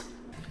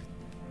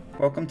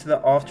Welcome to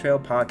the Off Trail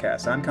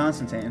Podcast. I'm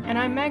Constantine. And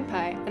I'm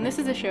Magpie, and this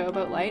is a show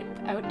about life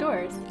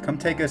outdoors. Come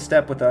take a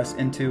step with us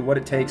into what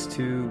it takes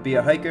to be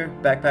a hiker,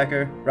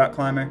 backpacker, rock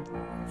climber,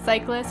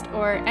 cyclist,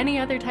 or any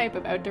other type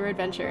of outdoor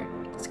adventure.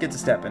 Let's get to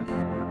stepping.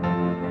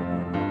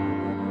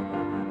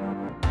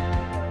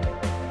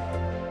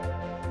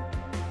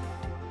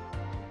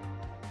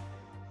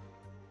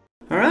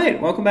 All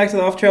right, welcome back to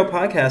the Off Trail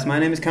Podcast. My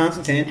name is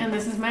Constantine. And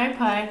this is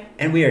Magpie.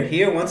 And we are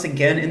here once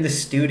again in the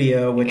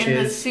studio, which in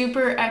is... the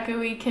super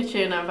echoey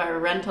kitchen of our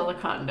rental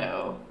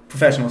condo.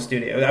 Professional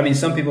studio. I mean,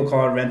 some people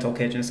call it a rental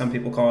kitchen, some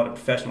people call it a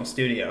professional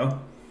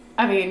studio.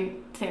 I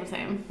mean,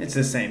 same. It's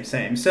the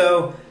same.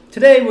 So,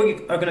 today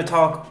we are going to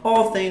talk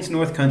all things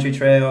North Country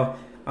Trail.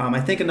 I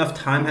think enough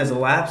time has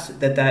elapsed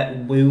that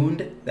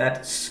wound,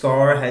 that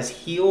scar has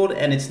healed,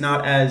 and it's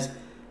not as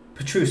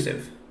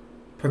protrusive,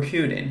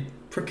 protruding.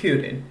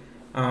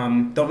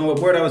 Don't know what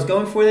word I was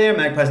going for there.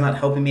 Magpie's not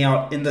helping me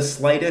out in the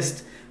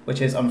slightest,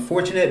 which is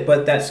unfortunate,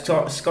 but that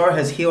scar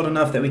has healed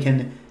enough that we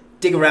can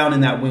dig around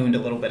in that wound a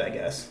little bit, I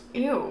guess.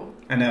 Ew.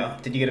 I know.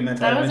 Did you get a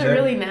mental That image was a there?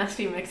 really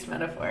nasty mixed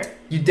metaphor.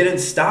 You didn't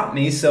stop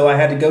me, so I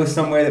had to go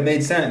somewhere that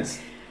made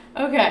sense.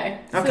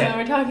 Okay. So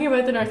we're talking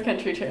about the North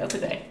Country Trail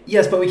today.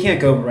 Yes, but we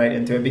can't go right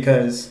into it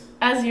because...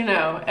 As you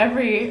know,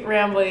 every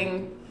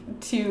rambling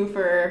 2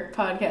 for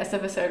podcast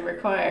episode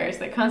requires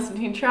that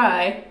Constantine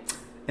try...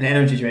 an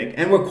energy drink.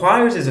 And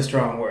requires is a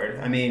strong word.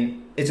 I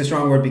mean, it's a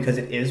strong word because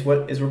it is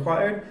what is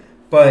required,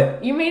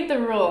 but... You made the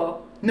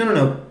rule.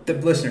 No. The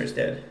listeners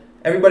did.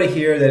 Everybody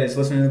here that is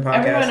listening to the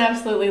podcast... Everyone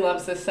absolutely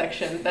loves this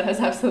section that has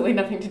absolutely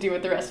nothing to do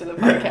with the rest of the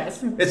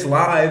podcast. It's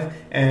live,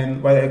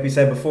 and like we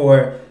said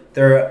before,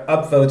 there are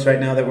upvotes right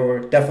now that we're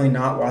definitely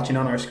not watching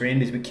on our screen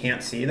because we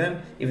can't see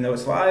them, even though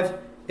it's live.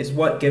 It's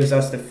what gives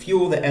us the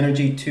fuel, the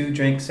energy to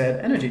drink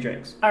said energy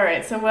drinks. All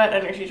right, so what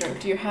energy drink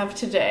do you have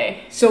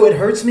today? So it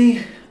hurts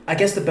me. I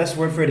guess the best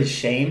word for it is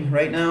shame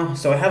right now.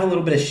 So I have a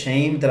little bit of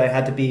shame that I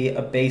had to be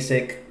a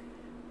basic...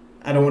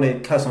 I don't want to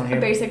cuss on here.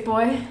 A basic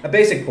boy? A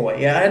basic boy,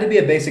 yeah. I had to be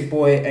a basic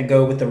boy and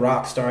go with the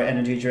Rockstar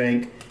energy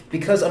drink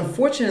because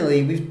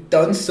unfortunately we've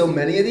done so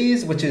many of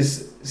these, which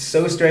is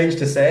so strange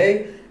to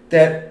say,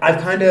 that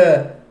I've kind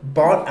of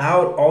bought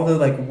out all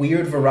the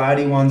weird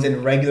variety ones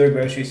in regular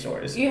grocery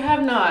stores. You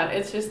have not.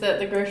 It's just that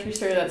the grocery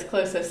store that's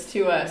closest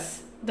to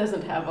us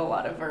doesn't have a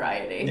lot of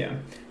variety. Yeah.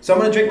 So I'm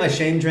going to drink my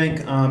shame drink.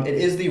 It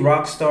is the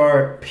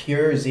Rockstar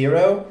Pure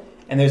Zero,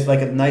 and there's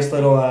a nice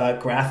little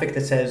graphic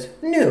that says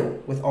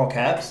new with all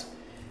caps.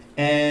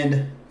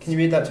 And can you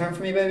read that term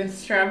for me, baby?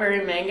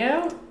 Strawberry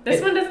mango?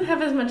 This one doesn't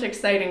have as much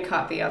exciting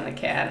copy on the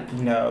can.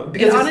 No.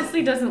 Because it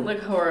honestly doesn't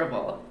look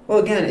horrible. Well,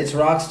 again, it's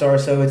Rockstar,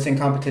 so it's in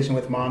competition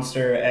with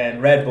Monster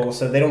and Red Bull,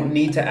 so they don't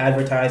need to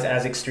advertise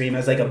as extreme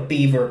as a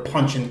beaver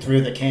punching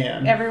through the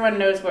can. Everyone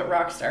knows what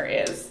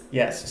Rockstar is.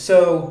 Yes.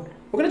 So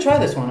we're going to try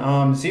this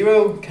one.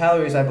 0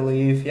 calories, I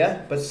believe.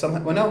 Yeah? But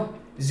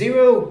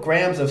 0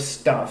 grams of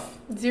stuff.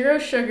 0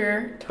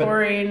 sugar,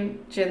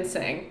 taurine,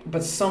 ginseng.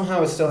 But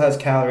somehow it still has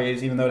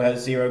calories, even though it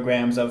has 0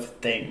 grams of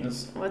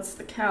things. What's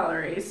the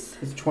calories?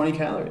 It's 20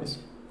 calories.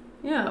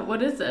 Yeah,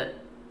 what is it?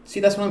 See,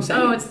 that's what I'm saying.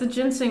 Oh, it's the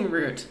ginseng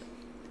root.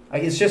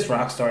 It's just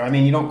Rockstar. I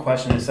mean, you don't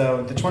question it.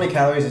 So the 20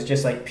 calories is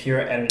just pure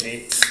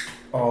energy.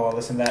 Oh,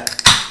 listen to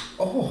that.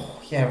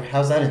 Oh, yeah.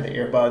 How's that in the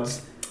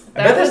earbuds?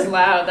 That was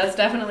loud. That's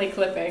definitely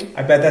clipping.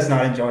 I bet that's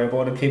not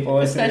enjoyable to people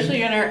listening.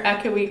 Especially in our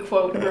echoey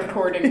quote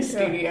recording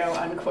studio,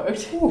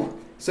 unquote. Ooh.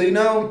 So,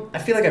 I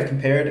feel like I've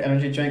compared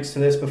energy drinks to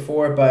this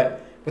before,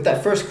 but with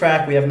that first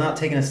crack, we have not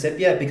taken a sip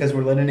yet because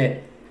we're letting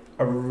it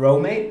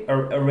aromatate.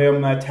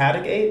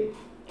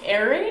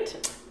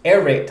 Aerate?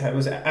 Aerate. I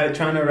was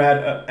trying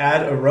to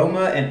add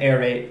aroma and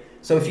aerate.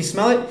 So if you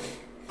smell it,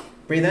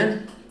 breathe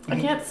in. I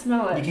can't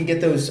smell it. You can get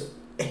those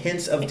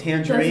hints of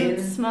tangerine. It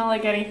doesn't smell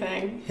like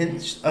anything.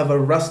 Hints of a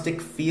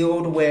rustic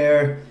field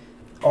where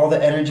all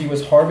the energy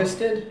was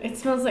harvested. It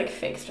smells like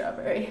fake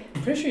strawberry.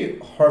 I'm pretty sure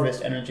you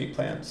harvest energy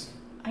plants.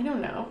 I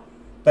don't know.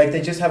 They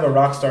just have a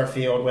Rockstar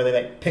field where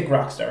they pick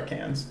Rockstar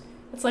cans.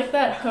 It's like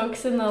that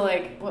hoax in the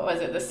what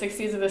was it, the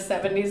 60s or the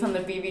 70s on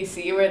the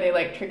BBC where they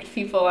tricked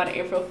people on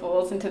April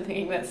Fools into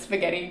thinking that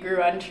spaghetti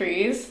grew on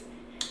trees.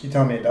 You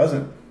tell me it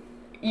doesn't.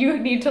 You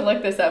need to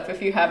look this up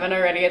if you haven't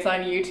already. It's on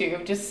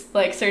YouTube. Just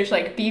search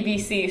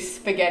BBC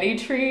spaghetti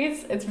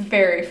trees. It's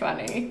very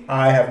funny.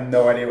 I have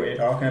no idea what you're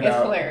talking about.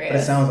 It's hilarious.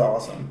 But it sounds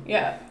awesome.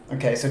 Yeah.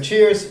 Okay, so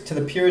cheers to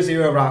the Pure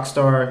Zero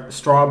Rockstar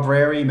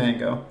Strawberry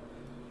Mango.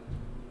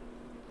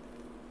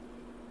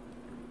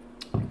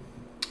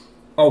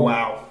 Oh,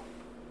 wow.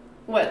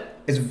 What?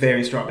 It's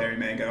very strawberry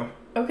mango.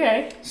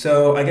 Okay.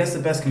 So I guess the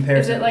best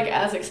comparison... Is it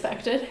as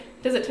expected?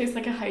 Does it taste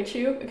like a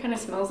haichu? It kind of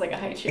smells like a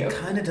haichu. It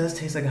kind of does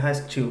taste like a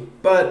haichu.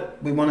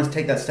 But we want to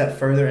take that step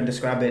further and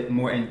describe it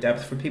more in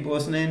depth for people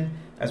listening,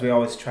 as we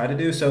always try to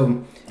do.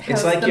 So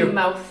it's How's the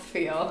mouth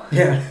feel?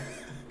 Yeah.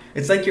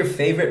 It's like your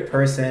favorite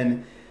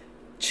person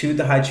chewed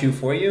the haichu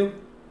for you,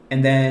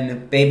 and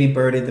then baby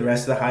birded the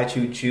rest of the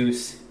haichu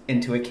juice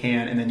into a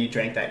can, and then you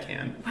drank that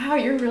can. Wow,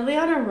 you're really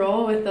on a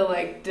roll with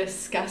the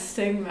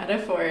disgusting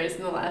metaphors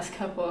in the last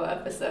couple of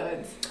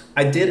episodes.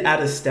 I did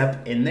add a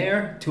step in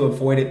there to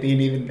avoid it being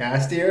even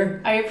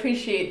nastier. I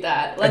appreciate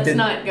that. Let's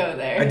not go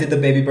there. I did the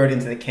baby bird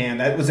into the can.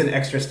 That was an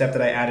extra step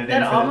that I added in.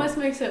 That almost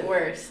makes it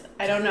worse.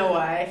 I don't know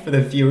why. For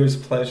the viewer's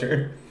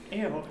pleasure.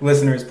 Ew.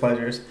 Listeners'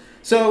 pleasures.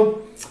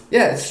 So,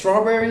 yeah, it's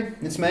strawberry,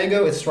 it's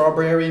mango, it's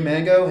strawberry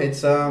mango,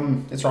 it's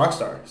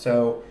Rockstar.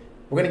 So,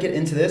 we're going to get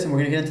into this and we're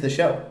going to get into the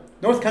show.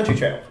 North Country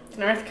Trail.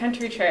 North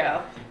Country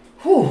Trail.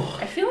 Whew.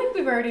 I feel like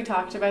we've already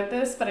talked about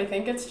this, but I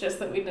think it's just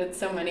that we did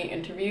so many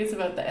interviews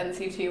about the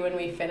NCT when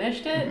we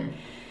finished it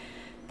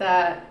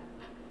that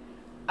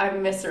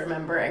I'm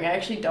misremembering. I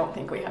actually don't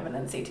think we have an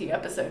NCT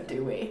episode,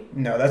 do we?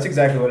 No, that's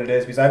exactly what it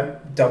is, because I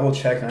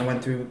double-checked and I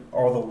went through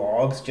all the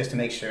logs just to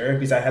make sure,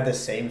 because I had the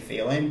same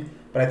feeling.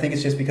 But I think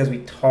it's just because we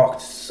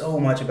talked so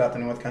much about the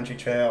North Country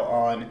Trail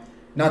on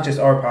not just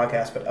our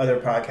podcast, but other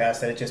podcasts,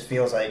 that it just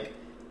feels like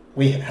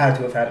we had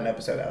to have had an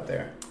episode out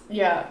there.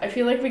 Yeah, I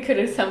feel like we could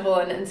assemble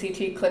an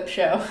NCT clip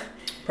show.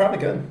 Probably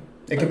could.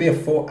 It could be a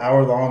full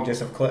hour long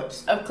just of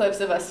clips. Of clips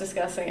of us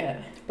discussing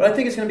it. But I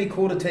think it's going to be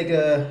cool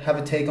to have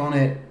a take on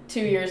it.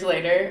 2 years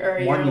later, or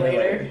a year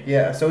later.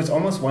 Yeah, so it's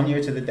almost 1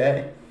 year to the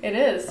day. It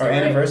is. Our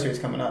anniversary is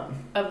coming up.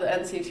 Of the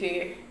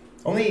NCT.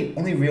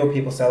 Only real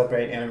people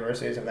celebrate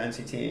anniversaries of the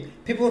NCT.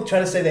 People try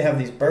to say they have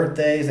these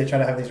birthdays, they try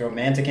to have these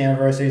romantic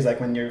anniversaries, like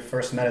when you're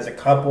first met as a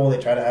couple, they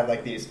try to have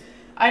like these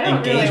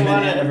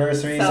engagement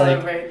anniversaries.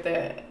 Celebrate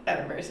the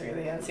anniversary of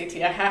the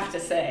NCT, I have to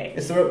say.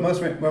 It's the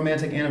most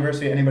romantic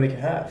anniversary anybody could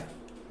have.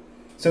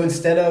 So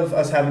instead of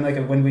us having like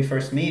a when we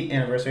first meet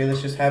anniversary,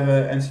 let's just have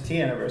a NCT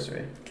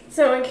anniversary.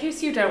 So in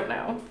case you don't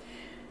know,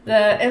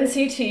 the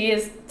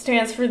NCT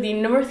stands for the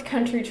North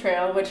Country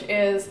Trail, which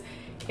is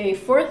a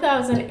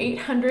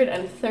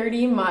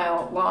 4,830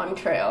 mile long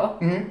trail,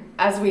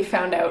 as we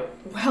found out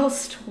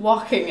whilst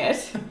walking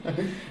it.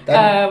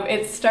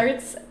 It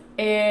starts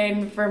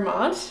in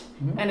Vermont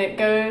and it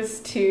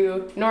goes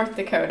to North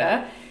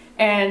Dakota.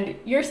 And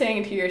you're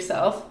saying to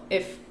yourself,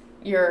 if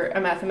you're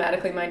a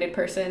mathematically minded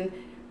person,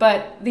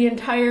 but the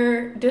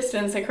entire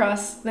distance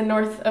across the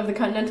north of the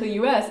continental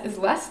U.S. is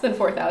less than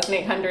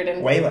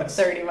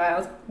 4,830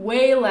 miles.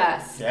 Way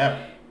less.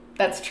 Yeah.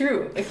 That's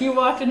true. If you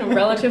walked in a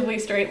relatively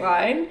straight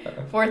line,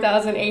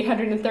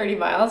 4,830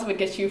 miles would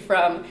get you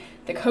from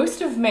the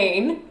coast of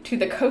Maine to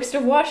the coast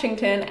of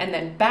Washington and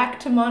then back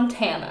to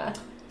Montana.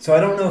 So I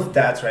don't know if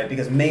that's right,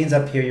 because Maine's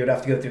up here, you would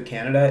have to go through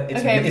Canada.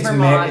 It's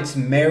Vermont. It's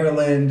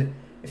Maryland.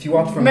 If you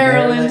walked from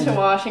Maryland to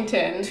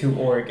Washington. To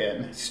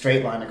Oregon,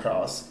 straight line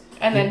across.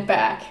 And then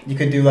back. You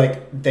could do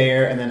like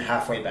there and then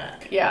halfway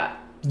back. Yeah.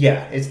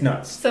 Yeah, it's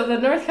nuts. So the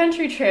North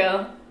Country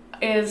Trail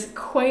is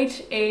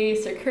quite a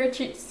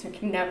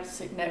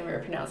never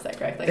pronounced that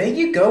correctly. There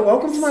you go.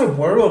 Welcome to my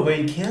world where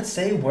you can't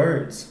say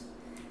words.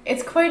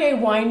 It's quite a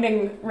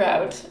winding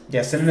route.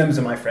 Yeah, synonyms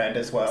are my friend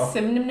as well.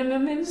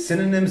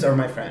 Synonyms are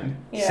my friend.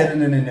 Yeah.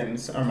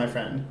 Synonyms are my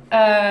friend.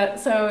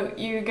 So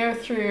you go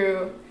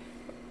through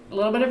a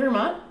little bit of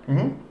Vermont,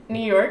 New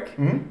York,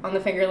 on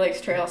the Finger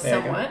Lakes Trail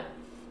somewhat.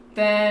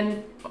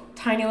 Then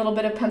tiny little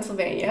bit of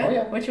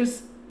Pennsylvania, which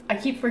was, I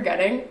keep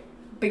forgetting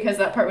because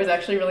that part was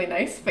actually really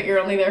nice, but you're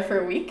only there for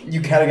a week.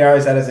 You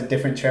categorize that as a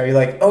different trail. You're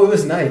like, oh, it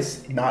was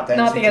nice. Not the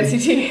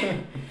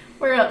NCT.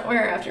 We're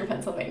after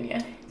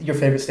Pennsylvania. Your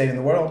favorite state in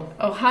the world?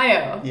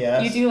 Ohio.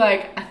 Yes. You do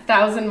like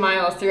 1,000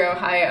 miles through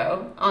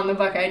Ohio on the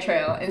Buckeye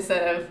Trail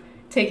instead of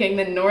taking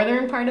the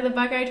northern part of the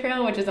Buckeye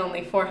Trail, which is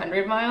only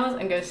 400 miles,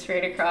 and goes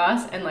straight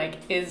across and like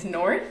is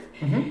north.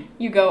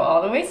 You go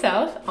all the way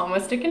south,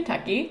 almost to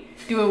Kentucky,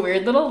 do a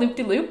weird little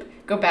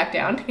loop-de-loop, go back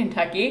down to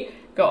Kentucky,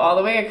 go all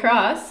the way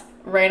across,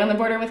 right on the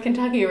border with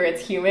Kentucky where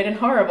it's humid and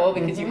horrible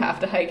because you have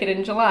to hike it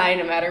in July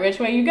no matter which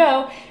way you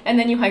go, and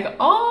then you hike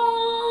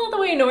all the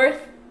way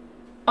north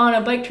on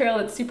a bike trail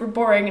that's super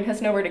boring and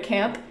has nowhere to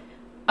camp,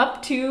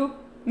 up to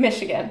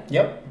Michigan.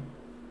 Yep.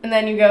 And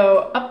then you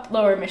go up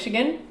lower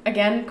Michigan,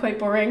 again, quite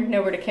boring,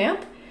 nowhere to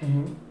camp.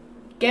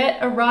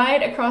 Get a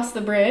ride across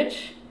the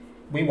bridge.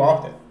 We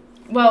walked it.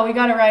 Well, we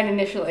got a ride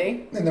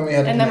initially. And then we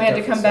had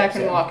to come back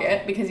and walk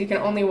it because you can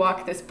only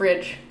walk this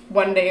bridge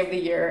one day of the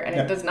year and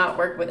it does not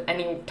work with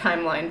any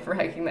timeline for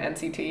hiking the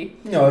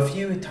NCT. No, if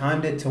you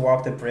timed it to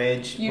walk the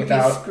bridge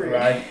without a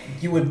ride,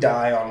 you would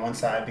die on one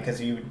side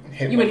because you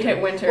would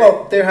hit winter.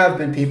 Well, there have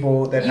been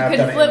people that have done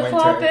it in winter. You could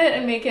flip-flop it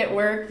and make it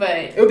work, but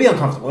it would be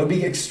uncomfortable. It would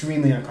be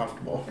extremely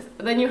uncomfortable.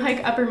 Then you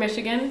hike Upper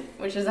Michigan,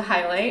 which is a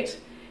highlight.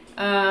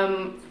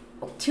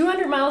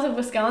 200 miles of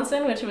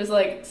Wisconsin, which was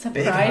like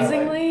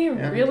surprisingly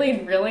really,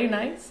 really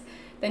nice.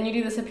 Then you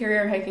do the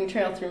Superior Hiking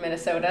Trail through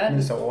Minnesota.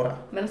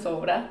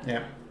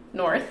 Yeah.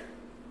 North.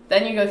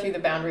 Then you go through the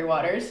Boundary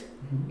Waters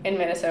in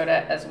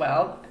Minnesota as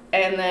well.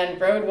 And then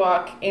road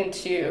walk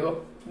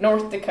into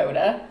North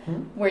Dakota,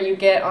 where you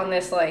get on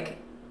this like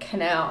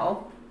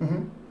canal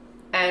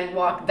and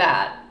walk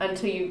that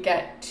until you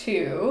get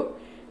to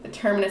the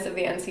terminus of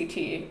the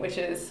NCT, which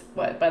is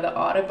by the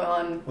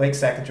Audubon... Lake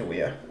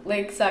Sacagawea,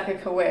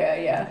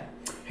 yeah.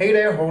 Hey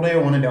there, hold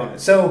there, want a donut.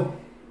 So,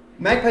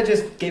 Magpie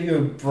just gave you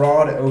a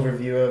broad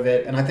overview of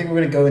it, and I think we're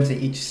going to go into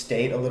each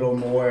state a little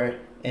more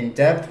in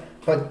depth.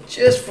 but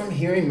just from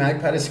hearing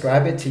Magpie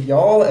describe it to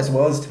y'all as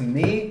well as to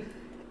me,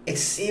 it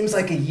seems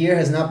like a year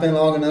has not been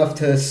long enough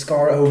to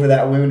scar over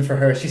that wound for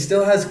her. She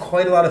still has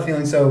quite a lot of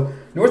feelings. So,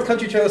 North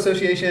Country Trail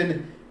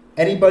Association,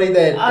 anybody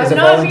that is a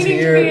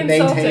volunteer,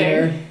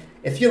 maintainer,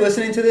 if you're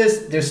listening to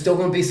this, there's still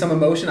going to be some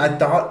emotion. I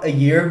thought a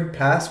year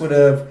past would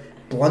have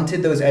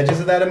blunted those edges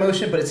of that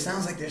emotion, but it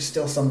sounds like there's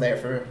still some there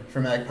for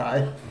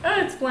Magpie.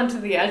 It's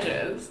blunted the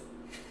edges.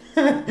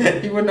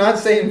 You were not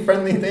saying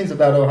friendly things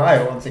about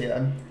Ohio once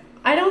again.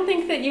 I don't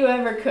think that you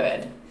ever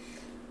could.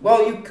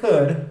 Well, you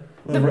could.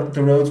 The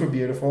roads were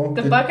beautiful.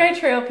 The Buckeye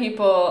Trail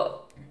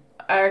people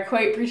are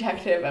quite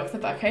protective of the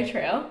Buckeye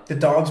Trail. The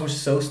dogs were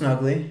so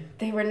snuggly.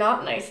 They were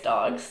not nice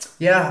dogs.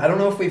 Yeah, I don't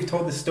know if we've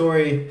told the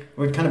story.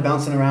 We're kind of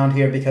bouncing around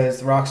here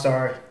because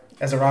Rockstar,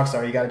 as a rock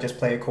star, you got to just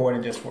play a chord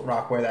and just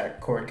rock where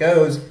that chord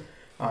goes.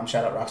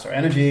 Shout out Rockstar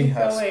Energy.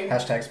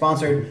 Hashtag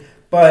sponsored.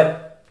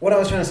 But what I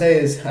was trying to say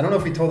is, I don't know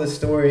if we told this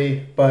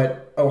story,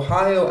 but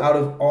Ohio, out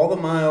of all the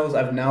miles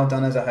I've now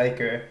done as a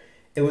hiker,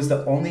 it was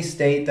the only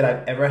state that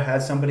I've ever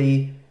had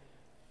somebody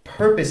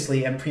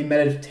purposely and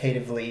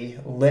premeditatively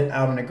let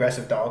out an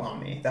aggressive dog on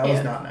me. That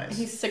was not nice.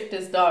 He sicked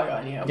his dog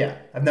on you. Yeah,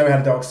 I've never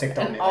had a dog sicked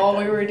on me. And all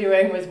we were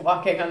doing was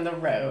walking on the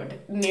road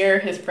near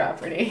his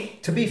property.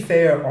 To be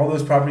fair, all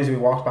those properties we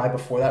walked by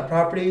before that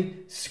property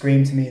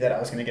screamed to me that I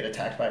was going to get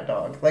attacked by a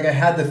dog. Like, I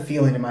had the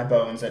feeling in my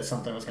bones that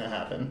something was going to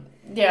happen.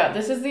 Yeah,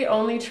 this is the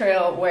only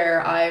trail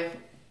where I've,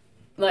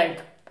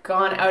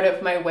 gone out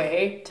of my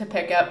way to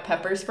pick up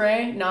pepper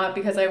spray, not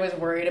because I was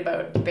worried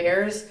about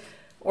bears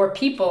or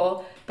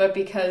people, but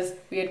because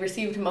we had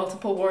received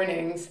multiple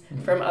warnings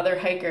from other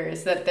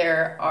hikers that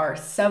there are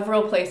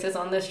several places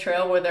on this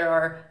trail where there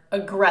are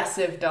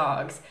aggressive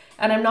dogs.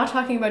 And I'm not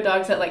talking about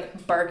dogs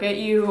that bark at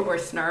you or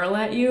snarl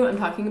at you. I'm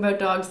talking about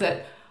dogs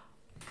that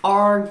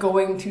are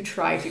going to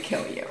try to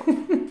kill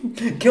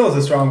you. Kill is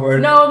a strong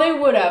word. No, they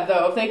would have,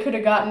 though. If they could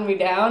have gotten me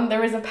down.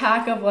 There was a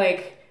pack of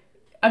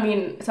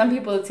some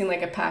people had seen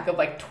a pack of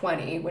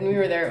 20. When we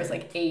were there, it was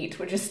 8,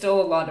 which is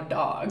still a lot of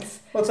dogs.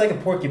 Well, it's like a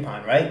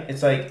porcupine, right?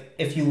 It's like,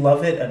 if you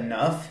love it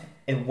enough,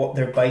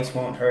 their bites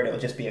won't hurt. It'll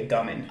just be a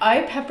gumming.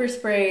 I pepper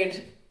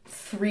sprayed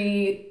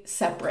 3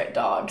 separate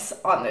dogs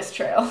on this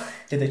trail.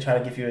 Did they try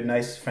to give you a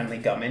nice, friendly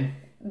gumming?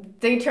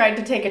 They tried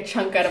to take a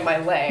chunk out of my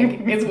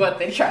leg, is what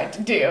they tried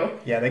to do.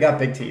 Yeah, they got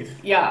big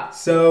teeth. Yeah.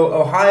 So,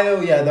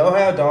 Ohio, the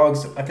Ohio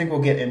dogs, I think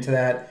we'll get into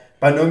that.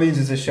 By no means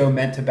is this show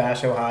meant to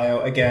bash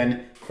Ohio.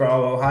 Again, for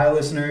all Ohio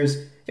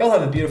listeners, y'all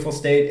have a beautiful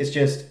state. It's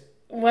just...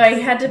 Well, I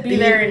had to be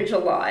there in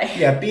July.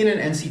 Yeah, being an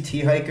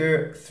NCT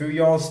hiker through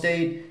y'all's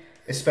state,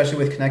 especially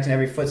with connecting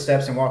every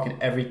footsteps and walking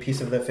every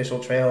piece of the official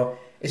trail,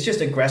 it's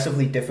just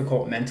aggressively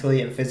difficult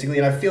mentally and physically.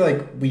 And I feel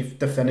like we've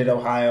defended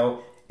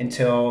Ohio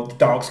until the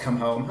dogs come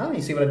home. Oh,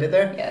 you see what I did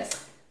there?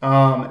 Yes.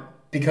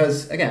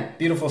 Because, again,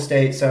 beautiful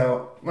state,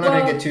 so we're not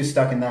going to get too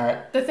stuck in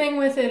that. The thing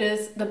with it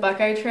is the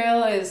Buckeye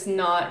Trail is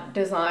not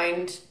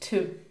designed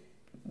to...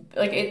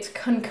 it's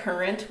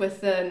concurrent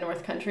with the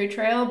North Country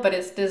Trail, but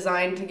it's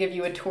designed to give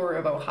you a tour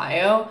of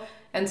Ohio.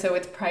 And so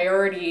its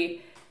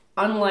priority,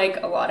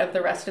 unlike a lot of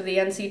the rest of the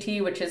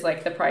NCT, which is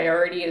the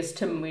priority is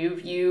to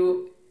move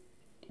you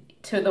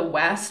to the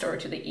west or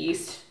to the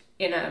east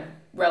in a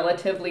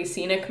relatively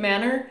scenic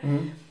manner.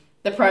 Mm-hmm.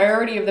 The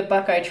priority of the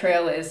Buckeye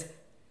Trail is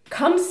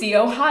come see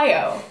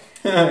Ohio.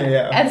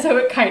 Yeah. And so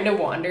it kind of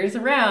wanders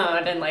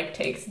around and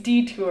takes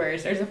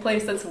detours. There's a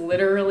place that's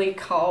literally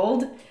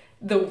called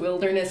the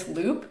Wilderness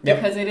Loop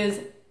because it is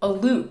a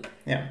loop.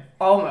 Yeah.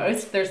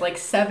 Almost. There's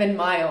 7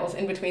 miles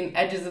in between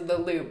edges of the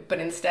loop, but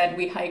instead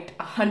we hiked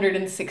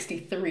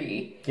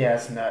 163. Yeah,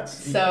 it's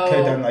nuts. So you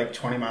could have done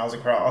 20 miles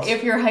across.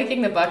 If you're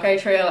hiking the Buckeye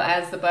Trail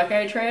as the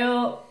Buckeye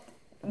Trail,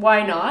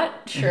 why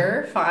not?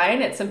 Sure,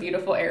 fine. It's a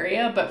beautiful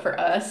area, but for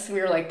us,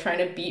 we were trying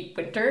to beat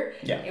winter.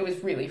 Yeah. It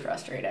was really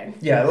frustrating.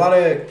 Yeah, a lot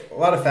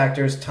of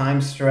factors,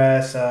 time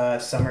stress,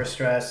 summer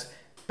stress,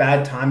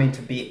 bad timing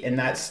to be in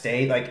that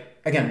state.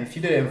 Again, if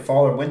you did it in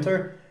fall or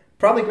winter,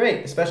 probably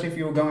great, especially if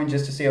you were going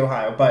just to see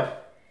Ohio.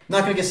 But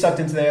not going to get sucked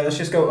into there. Let's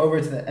just go over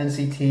to the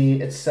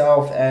NCT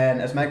itself. And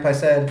as Magpie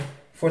said,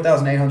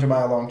 4,800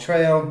 mile long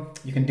trail.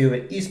 You can do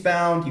it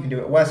eastbound. You can do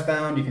it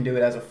westbound. You can do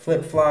it as a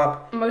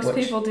flip-flop. Most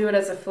people do it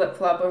as a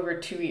flip-flop over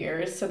 2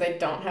 years, so they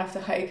don't have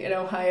to hike in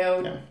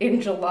Ohio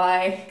in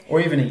July. Or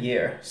even a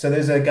year. So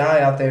there's a guy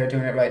out there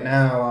doing it right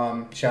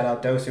now. Shout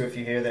out Dosu if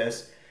you hear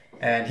this.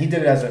 And he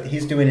did it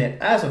he's doing it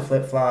as a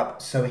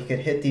flip-flop so he could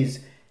hit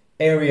these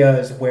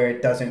areas where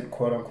it doesn't,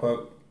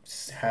 quote-unquote,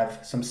 have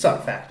some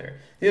suck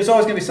factor. There's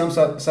always going to be some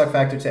suck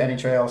factor to any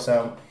trail,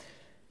 so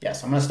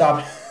yes, I'm going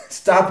to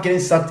stop getting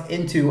sucked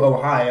into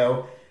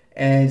Ohio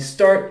and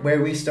start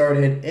where we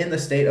started in the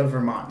state of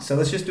Vermont. So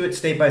let's just do it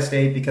state by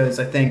state because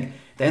I think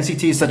the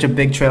NCT is such a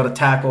big trail to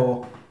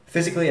tackle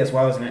physically as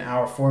well as in an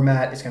hour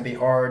format. It's going to be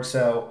hard,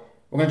 so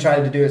we're going to try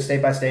to do it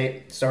state by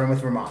state, starting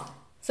with Vermont.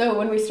 So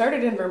when we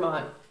started in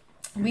Vermont,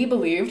 we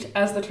believed,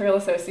 as the Trail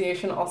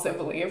Association also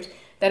believed,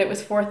 that it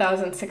was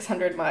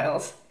 4,600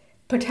 miles,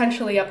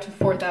 potentially up to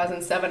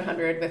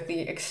 4,700 with the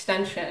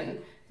extension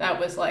that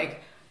was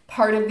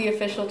part of the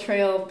official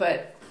trail,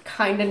 but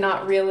kind of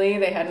not really.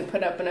 They hadn't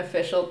put up an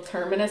official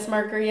terminus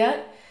marker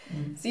yet.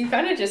 So you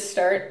kind of just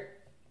start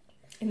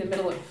in the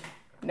middle of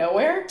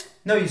nowhere.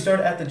 No, you start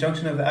at the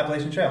junction of the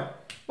Appalachian Trail.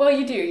 Well,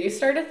 you do. You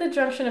start at the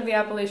junction of the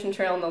Appalachian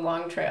Trail and the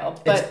Long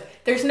Trail, but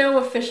there's no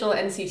official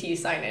NCT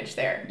signage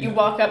there. You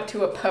walk up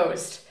to a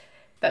post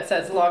that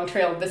says Long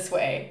Trail this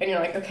way, and you're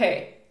like,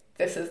 okay,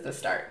 this is the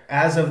start.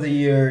 As of the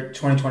year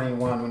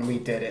 2021, when we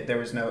did it, there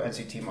was no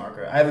NCT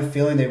marker. I have a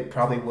feeling they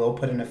probably will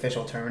put an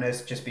official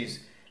terminus just because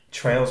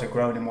trails are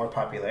growing in more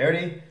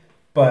popularity.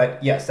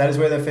 But yes, that is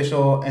where the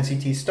official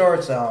NCT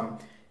starts.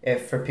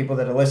 If for people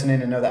that are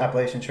listening and know the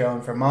Appalachian Trail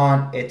in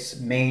Vermont, it's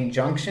Main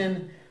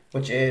Junction,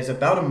 which is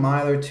about a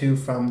mile or two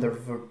from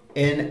the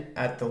inn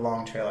at the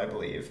Long Trail, I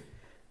believe.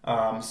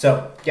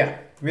 So yeah,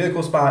 really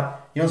cool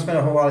spot. You don't spend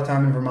a whole lot of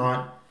time in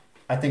Vermont.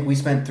 I think we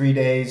spent 3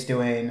 days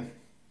doing,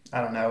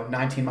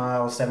 19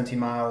 miles, 17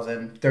 miles,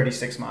 and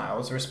 36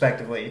 miles,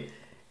 respectively.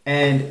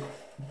 And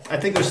I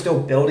think they're still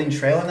building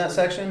trail in that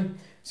section.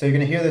 So you're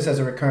going to hear this as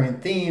a recurring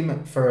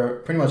theme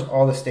for pretty much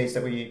all the states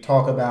that we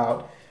talk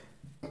about.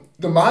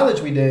 The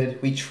mileage we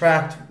did, we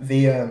tracked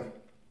via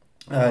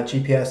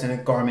GPS and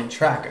a Garmin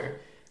tracker.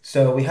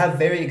 So we have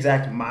very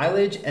exact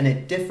mileage, and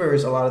it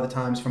differs a lot of the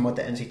times from what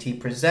the NCT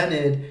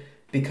presented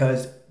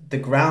because the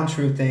ground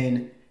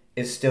truthing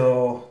is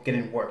still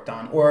getting worked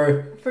on.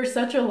 Or for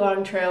such a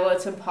long trail,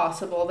 it's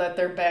impossible that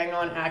they're bang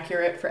on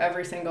accurate for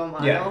every single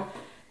mile. Yeah.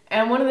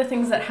 And one of the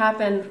things that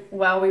happened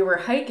while we were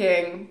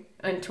hiking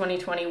in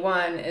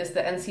 2021 is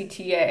the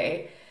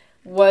NCTA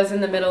was in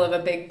the middle of a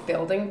big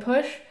building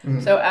push. Mm-hmm.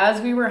 So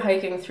as we were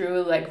hiking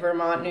through like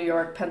Vermont, New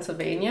York,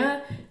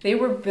 Pennsylvania, they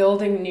were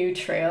building new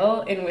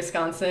trail in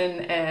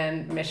Wisconsin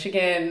and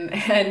Michigan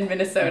and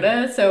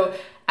Minnesota. So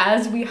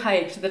as we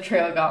hiked, the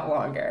trail got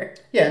longer.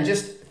 Yeah, and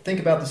just think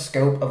about the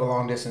scope of a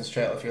long distance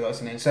trail if you're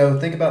listening. So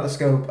think about the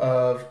scope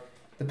of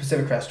the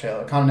Pacific Crest Trail,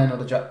 the Continental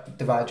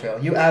Divide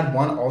Trail. You add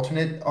one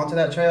alternate onto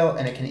that trail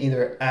and it can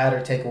either add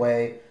or take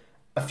away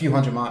a few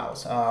hundred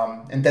miles.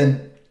 And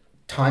then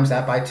times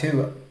that by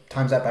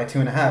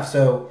 2.5.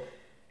 So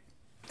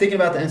thinking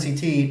about the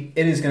NCT,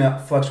 it is going to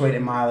fluctuate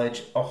in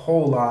mileage a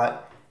whole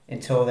lot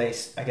until they,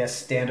 I guess,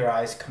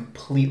 standardize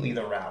completely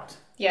the route.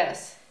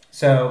 Yes.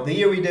 So the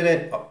year we did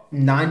it,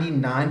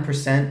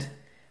 99%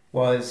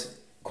 was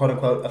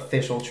quote-unquote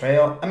official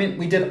trail. I mean,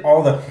 we did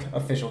all the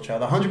official trail,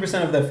 the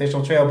 100% of the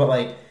official trail, but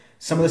like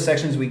some of the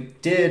sections we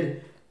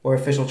did were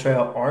official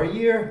trail our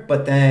year,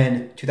 but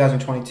then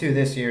 2022,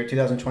 this year,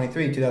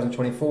 2023,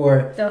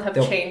 2024,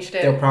 they'll changed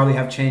it. They'll probably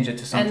have changed it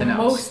to something else. And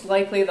most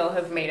likely they'll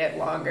have made it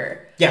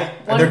longer. Yeah,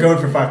 they're going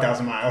for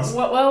 5,000 miles.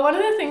 Well, one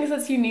of the things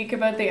that's unique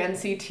about the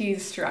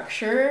NCT's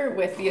structure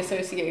with the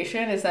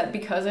association is that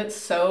because it's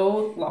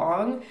so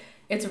long,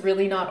 it's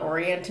really not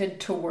oriented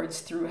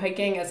towards through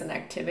hiking as an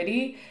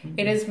activity. Mm-hmm.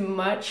 It is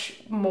much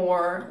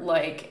more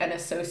like an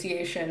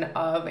association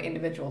of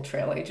individual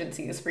trail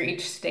agencies for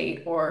each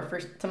state, or for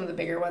some of the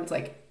bigger ones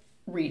like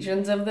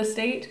regions of the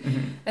state.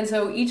 Mm-hmm. And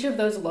so each of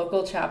those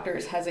local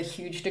chapters has a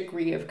huge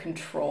degree of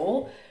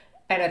control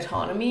and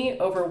autonomy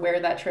over where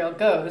that trail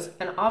goes.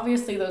 And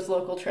obviously those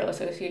local trail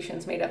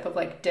associations made up of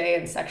like day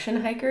and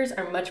section hikers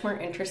are much more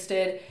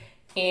interested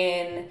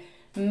in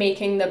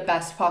making the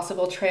best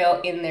possible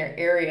trail in their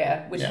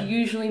area, which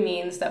usually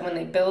means that when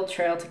they build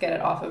trail to get it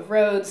off of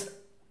roads,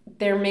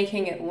 they're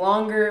making it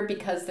longer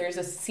because there's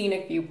a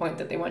scenic viewpoint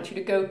that they want you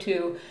to go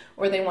to,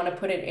 or they want to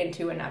put it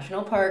into a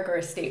national park or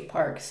a state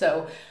park.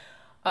 So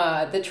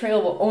the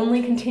trail will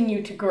only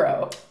continue to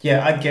grow.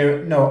 Yeah,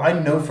 I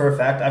know for a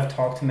fact, I've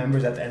talked to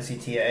members at the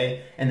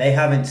NCTA, and they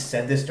haven't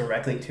said this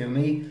directly to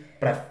me,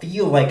 but I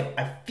feel like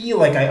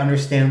I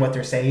understand what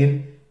they're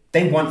saying.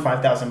 They want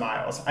 5,000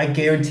 miles. I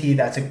guarantee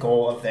that's a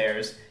goal of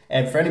theirs.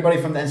 And for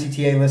anybody from the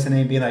NCTA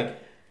listening, be like,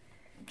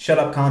 shut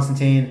up,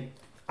 Constantine.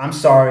 I'm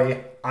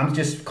sorry. I'm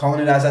just calling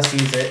it as I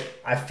sees it.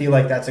 I feel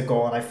like that's a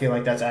goal, and I feel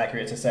like that's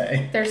accurate to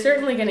say. They're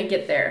certainly going to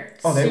get there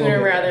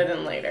sooner rather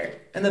than later.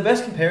 And the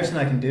best comparison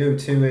I can do,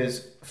 too,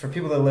 is for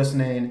people that are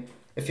listening,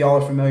 if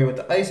y'all are familiar with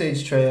the Ice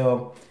Age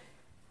Trail,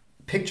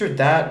 picture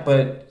that,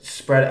 but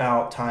spread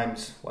out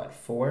times,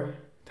 4?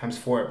 Times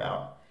 4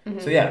 about. Mm-hmm.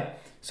 So, yeah.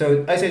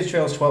 So Ice Age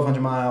Trail is 1,200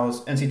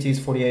 miles, NCT is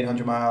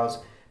 4,800 miles,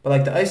 but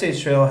like the Ice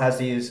Age Trail has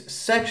these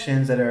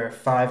sections that are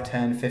 5,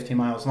 10, 15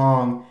 miles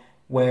long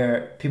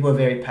where people are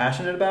very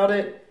passionate about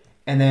it,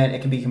 and then it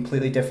can be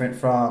completely different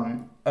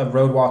from a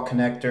road walk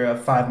connector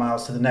of 5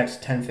 miles to the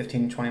next 10,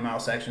 15, 20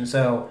 mile section.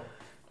 So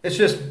it's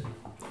just,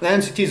 the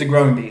NCT is a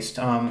growing beast.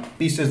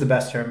 Beast is the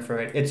best term for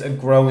it. It's a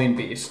growing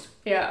beast.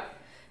 Yeah.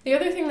 The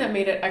other thing that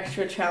made it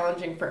extra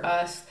challenging for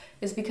us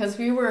is because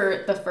we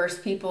were the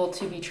first people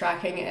to be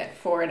tracking it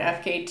for an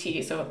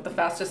FKT, so the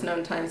fastest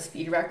known time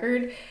speed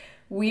record,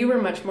 we were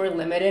much more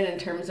limited in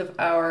terms of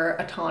our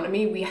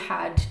autonomy. We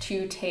had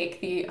to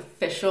take the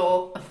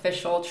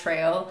official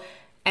trail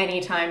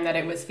anytime that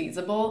it was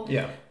feasible.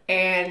 Yeah.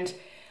 And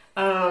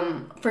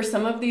for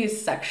some of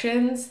these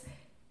sections,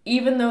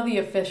 even though the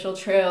official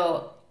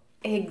trail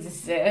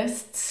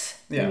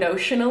exists, Yeah.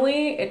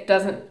 Notionally, it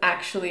doesn't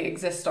actually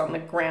exist on the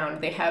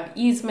ground. They have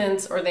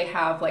easements, or they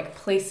have like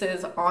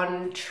places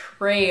on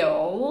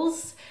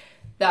trails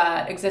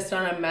that exist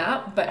on a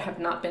map but have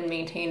not been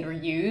maintained or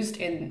used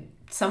in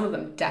some of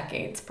them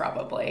decades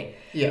probably.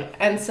 Yeah.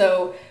 And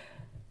so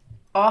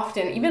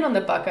often, even on the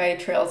Buckeye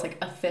Trail's like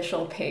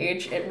official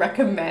page, it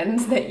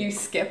recommends that you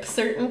skip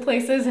certain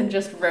places and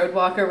just road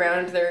walk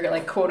around their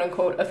like quote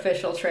unquote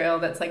official trail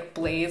that's like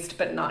blazed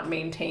but not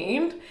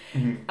maintained.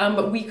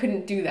 But we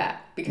couldn't do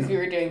that because we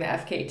were doing the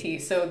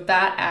FKT. So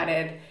that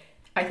added,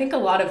 I think, a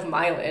lot of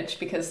mileage,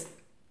 because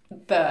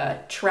the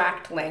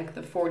tracked length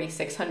of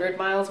 4,600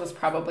 miles was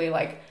probably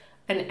like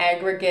an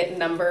aggregate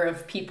number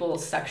of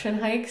people's section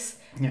hikes.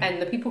 Yeah.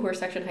 And the people who are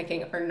section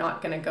hiking are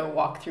not going to go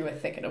walk through a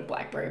thicket of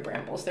blackberry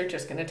brambles. They're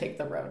just going to take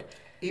the road.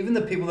 Even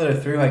the people that are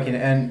through hiking,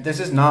 and this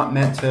is not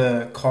meant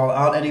to call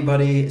out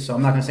anybody, so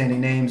I'm not going to say any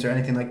names or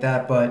anything like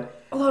that, but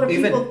a lot of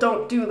people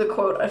don't do the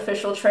quote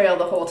official trail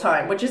the whole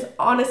time, which is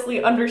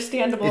honestly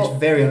understandable. It's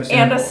very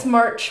understandable. And a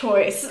smart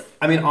choice.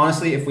 I mean,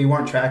 honestly, if we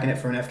weren't tracking it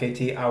for an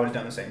FKT, I would have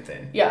done the same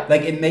thing. Yeah.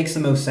 Like, it makes the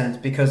most sense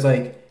because,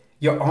 like,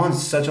 you're on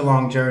such a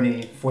long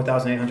journey,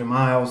 4,800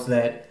 miles,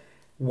 that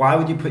why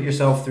would you put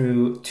yourself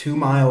through 2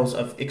 miles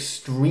of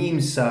extreme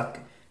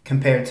suck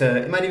compared to,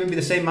 it might even be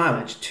the same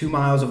mileage, 2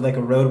 miles of like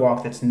a road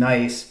walk that's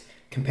nice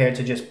compared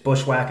to just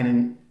bushwhacking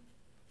and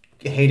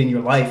hating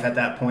your life at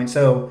that point.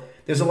 So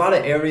there's a lot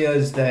of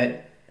areas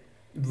that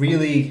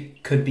really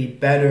could be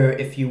better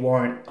if you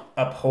weren't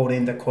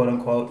upholding the quote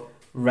unquote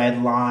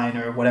red line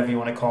or whatever you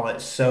want to call it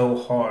so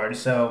hard.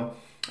 So,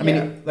 I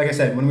mean, like I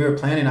said, when we were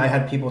planning, I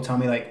had people tell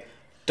me like,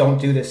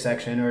 don't do this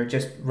section, or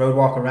just road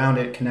walk around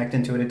it, connect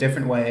into it a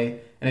different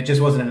way. And it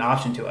just wasn't an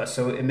option to us.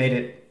 So it made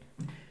it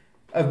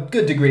a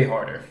good degree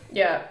harder.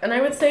 Yeah. And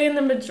I would say in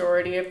the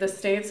majority of the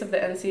states of the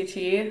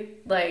NCT,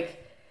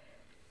 like,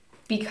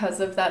 because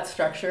of that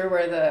structure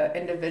where the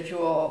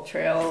individual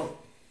trail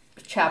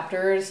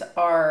chapters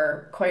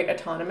are quite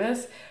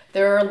autonomous,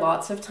 there are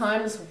lots of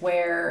times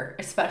where,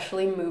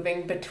 especially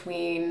moving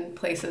between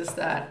places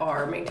that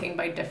are maintained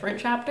by different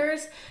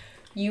chapters,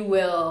 you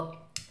will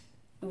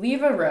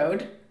leave a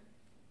road,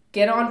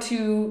 get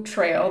onto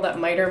trail that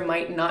might or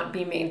might not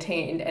be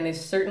maintained and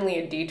is certainly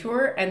a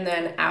detour, and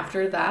then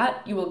after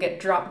that you will get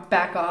dropped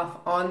back off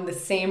on the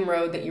same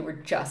road that you were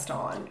just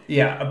on.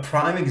 Yeah, a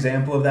prime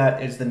example of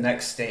that is the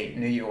next state,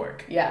 New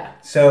York. Yeah.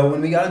 So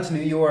when we got into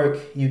New York,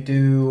 you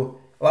do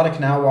a lot of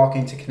canal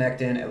walking to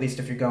connect in, at least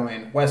if you're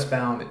going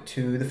westbound,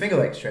 to the Finger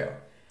Lakes Trail.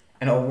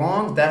 And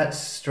along that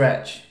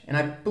stretch, and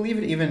I believe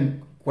it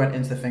even went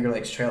into the Finger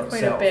Lakes Trail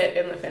itself. Quite a bit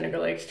in the Finger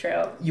Lakes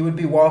Trail. You would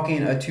be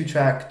walking a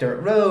 2-track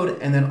dirt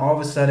road, and then all of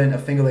a sudden a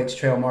Finger Lakes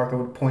Trail marker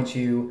would point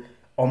you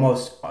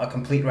almost a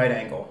complete right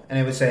angle. And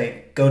it would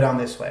say, go down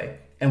this way.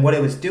 And what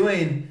it was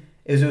doing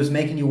is it was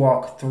making you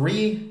walk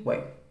 3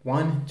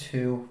 lines.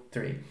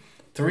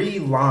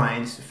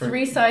 For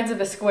 3 sides of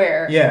a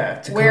square.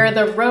 Yeah. Where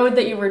the road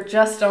that you were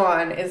just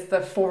on is the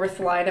 4th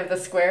line of the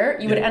square.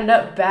 You would end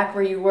up back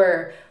where you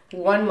were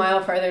 1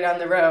 mile farther down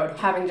the road,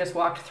 having just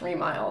walked 3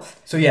 miles.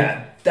 So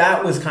yeah,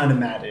 that was kind of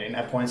maddening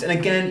at points. And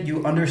again,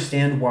 you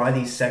understand why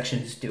these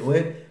sections do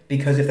it,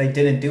 because if they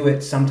didn't do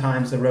it,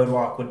 sometimes the road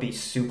walk would be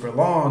super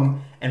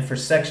long. And for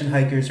section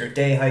hikers or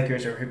day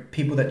hikers or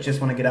people that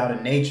just want to get out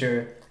in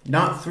nature,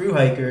 not through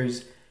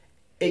hikers,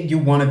 you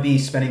want to be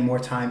spending more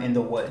time in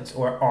the woods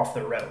or off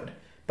the road.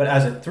 But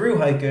as a through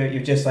hiker,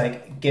 you're just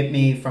like, get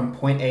me from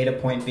point A to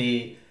point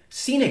B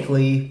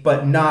scenically,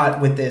 but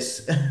not with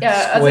this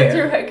Yeah, square. as a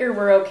through hiker,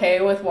 we're okay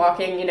with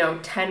walking,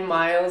 10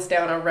 miles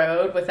down a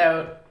road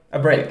without a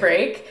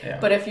break. Yeah.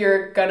 But if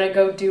you're gonna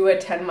go do a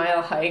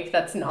 10-mile hike,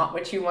 that's not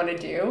what you want to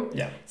do.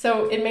 Yeah.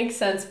 So it makes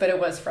sense, but it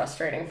was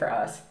frustrating for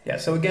us. Yeah.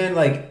 So again,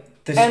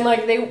 like this, and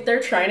like they're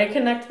trying to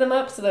connect them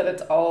up so that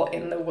it's all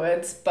in the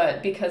woods,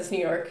 but because New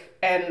York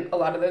and a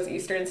lot of those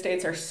eastern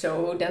states are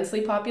so densely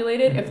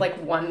populated, if like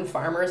one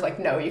farmer is like,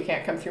 no, you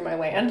can't come through my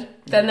land,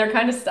 then they're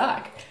kind of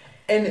stuck.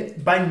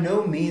 And by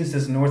no means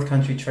does North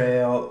Country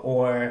Trail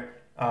or,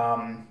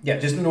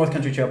 just the North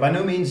Country Trail, by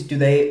no means do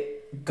they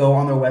go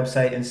on their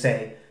website and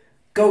say,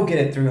 go get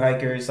it through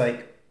hikers.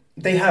 Like,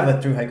 they have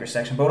a through hiker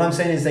section, but what I'm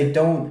saying is they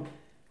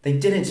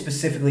didn't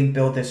specifically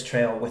build this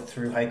trail with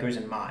through hikers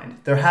in mind.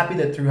 They're happy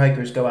that through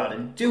hikers go out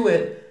and do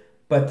it,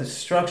 but the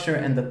structure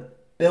and the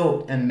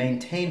built and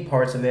maintained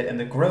parts of it and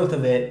the growth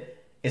of it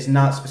is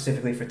not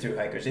specifically for through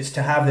hikers. It's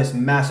to have this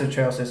massive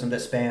trail system that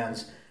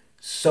spans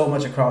so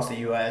much across the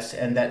U.S.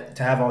 and that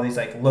to have all these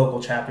like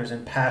local chapters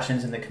and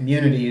passions in the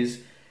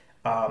communities.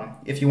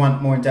 If you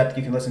want more in depth,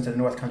 you can listen to the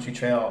North Country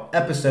Trail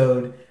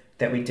episode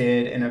that we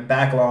did in a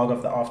backlog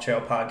of the Off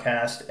Trail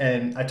podcast.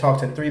 And I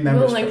talked to 3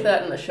 members. We'll link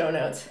that in the show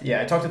notes.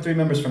 Yeah, I talked to 3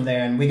 members from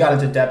there, and we got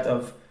into depth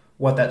of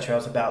what that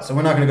trail's about. So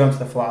we're not going to go into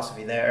the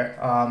philosophy there.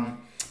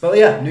 But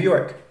yeah, New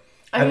York.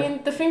 I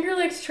mean, the Finger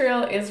Lakes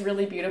Trail is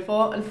really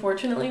beautiful.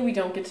 Unfortunately, we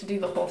don't get to do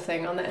the whole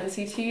thing on the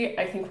NCT.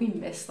 I think we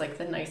missed, like,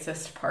 the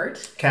nicest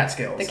part.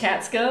 Catskills. The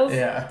Catskills.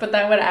 Yeah. But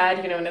that would add,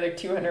 another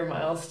 200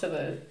 miles to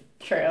the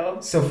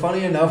trail. So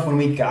funny enough, when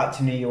we got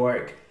to New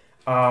York,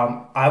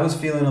 I was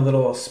feeling a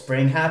little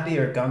spring happy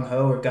or gung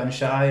ho or gun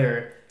shy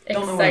or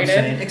don't know what I'm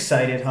Excited. saying.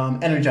 Excited,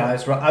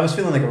 energized. I was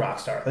feeling like a rock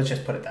star. Let's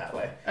just put it that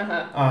way.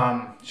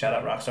 Shout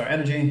out Rockstar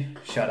Energy.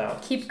 Shout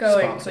out. Keep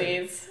going, sponsor.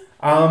 please.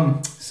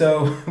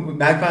 So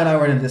Magpie and I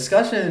were in a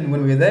discussion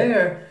when we were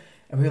there,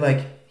 and we were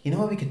like, you know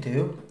what we could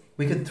do?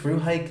 We could through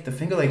hike the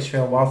Finger Lakes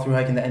Trail while through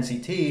hiking the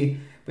NCT.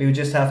 We would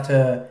just have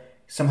to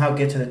somehow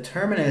get to the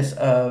terminus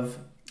of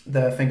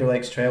the Finger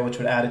Lakes Trail, which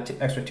would add an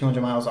extra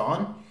 200 miles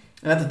on.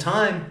 And at the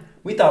time,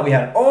 we thought we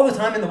had all the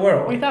time in the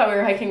world. We thought we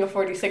were hiking a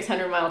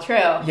 4,600-mile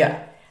trail.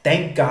 Yeah.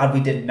 Thank God we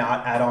did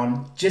not add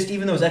on just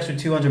even those extra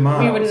 200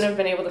 miles. We wouldn't have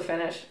been able to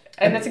finish.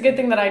 And it's a good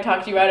thing that I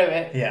talked you out of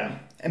it. Yeah.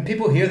 And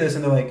people hear this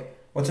and they're like,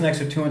 what's an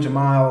extra 200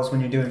 miles when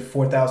you're doing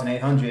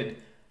 4,800?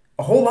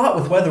 A whole lot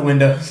with weather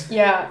windows.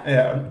 Yeah.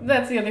 Yeah.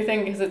 That's the other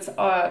thing, because it's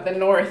the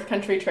North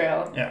Country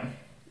Trail. Yeah.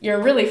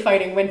 You're really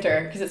fighting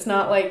winter, because it's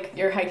not like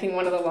you're hiking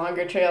one of the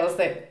longer trails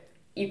that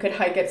you could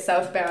hike it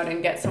southbound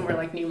and get somewhere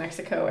like New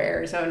Mexico or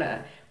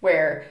Arizona,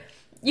 where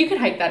you could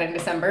hike that in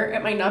December.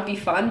 It might not be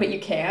fun, but you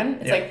can.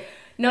 It's like,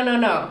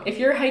 no. If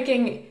you're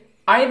hiking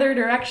either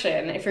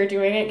direction, if you're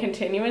doing it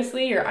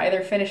continuously, you're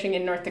either finishing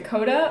in North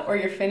Dakota or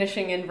you're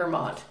finishing in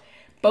Vermont.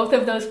 Both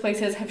of those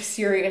places have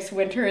serious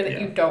winter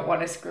that you don't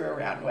want to screw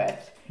around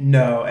with.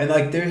 No, and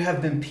like there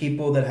have been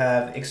people that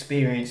have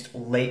experienced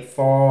late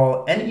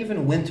fall and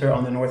even winter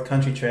on the North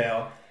Country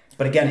Trail.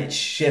 But again, it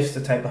shifts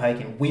the type of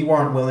hiking. We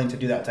weren't willing to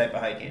do that type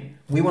of hiking.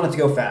 We wanted to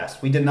go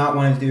fast. We did not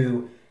want to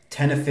do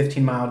 10 to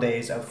 15 mile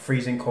days of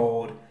freezing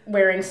cold.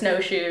 Wearing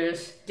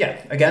snowshoes.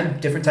 Yeah, again,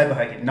 different type of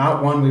hiking.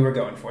 Not one we were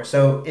going for.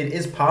 So it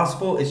is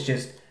possible. It's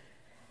just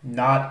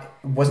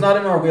was not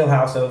in our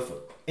wheelhouse of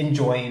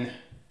enjoying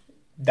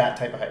that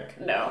type of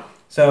hike. No.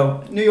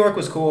 So New York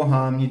was cool.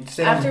 You'd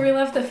stay After we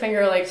left the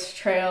Finger Lakes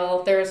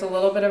Trail, there was a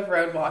little bit of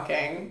road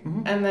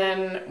walking, and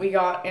then we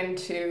got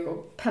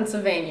into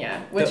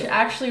Pennsylvania, which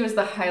actually was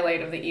the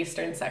highlight of the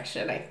eastern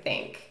section, I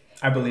think.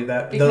 I believe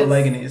that. Because, the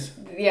Alleghenies.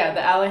 Yeah,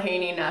 the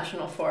Allegheny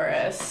National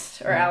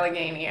Forest, or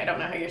Allegheny, I don't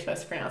know how you're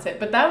supposed to pronounce it,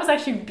 but that was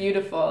actually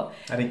beautiful.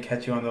 I didn't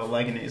catch you on the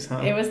Alleghenies,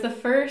 huh? It was the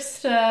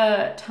first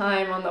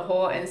time on the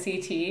whole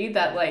NCT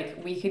that like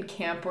we could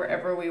camp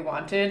wherever we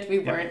wanted. We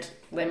weren't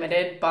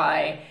limited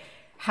by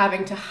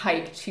having to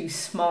hike to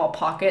small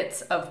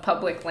pockets of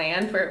public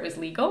land where it was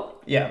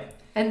legal. Yeah.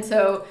 And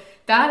so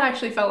that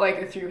actually felt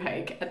like a through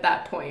hike at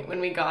that point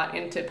when we got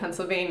into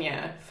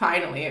Pennsylvania.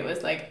 Finally, it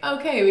was like,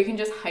 okay, we can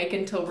just hike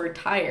until we're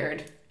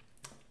tired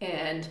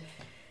and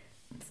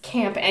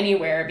camp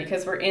anywhere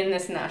because we're in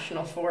this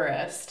national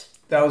forest.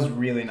 That was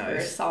really For a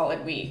nice.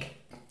 solid week.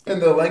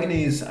 And the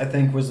Alleghenies, I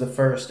think, was the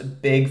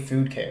first big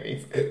food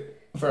carry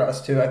for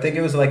us, too. I think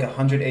it was like a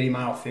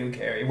 180-mile food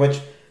carry,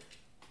 which,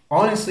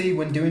 honestly,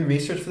 when doing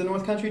research for the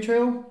North Country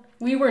Trail,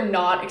 We were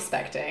not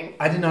expecting.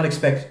 I did not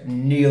expect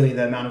nearly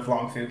the amount of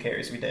long food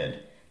carries we did.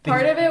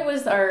 Part of it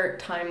was our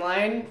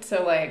timeline.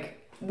 So,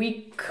 like,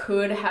 we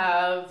could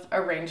have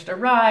arranged a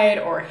ride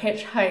or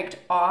hitchhiked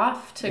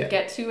off to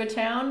get to a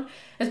town.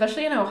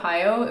 Especially in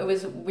Ohio, it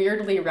was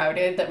weirdly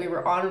routed that we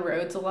were on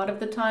roads a lot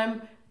of the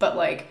time, but,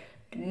 like,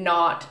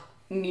 not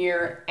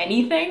near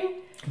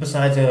anything.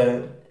 Besides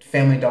a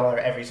Family Dollar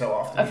every so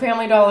often. A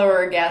Family Dollar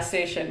or a gas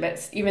station,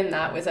 but even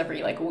that was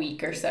every, like,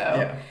 week or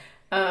so.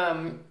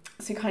 Yeah.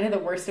 So kind of the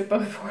worst of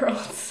both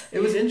worlds. It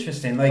was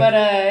interesting. Like, But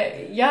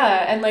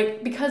and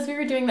like because we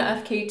were doing the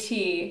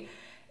FKT,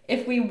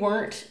 if we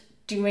weren't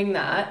doing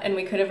that and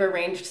we could have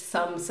arranged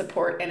some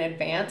support in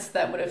advance,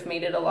 that would have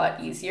made it a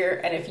lot easier.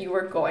 And if you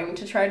were going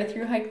to try to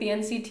through hike the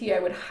NCT,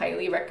 I would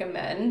highly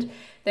recommend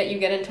that you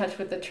get in touch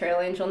with the Trail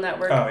Angel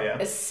Network,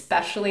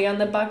 especially on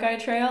the Buckeye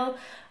Trail.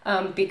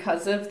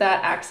 Because of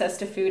that access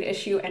to food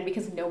issue and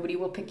because nobody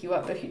will pick you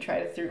up if you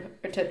try to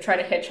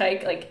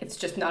hitchhike, like it's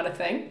just not a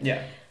thing.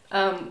 Yeah.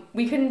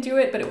 We couldn't do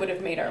it, but it would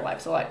have made our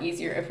lives a lot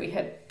easier if we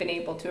had been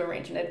able to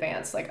arrange in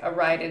advance, like a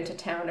ride into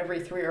town every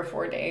 3 or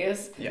 4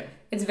 days. Yeah.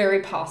 It's very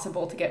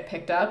possible to get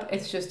picked up.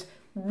 It's just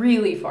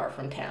really far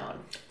from town.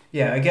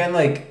 Yeah, again,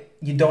 like,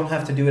 you don't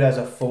have to do it as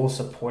a full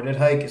supported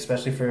hike,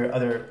 especially for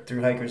other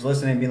through hikers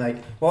listening and being like,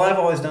 well, I've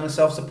always done a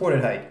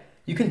self-supported hike.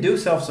 You can do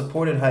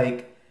self-supported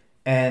hike,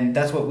 and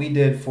that's what we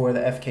did for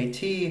the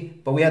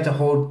FKT, but we had to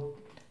hold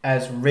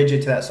as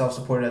rigid to that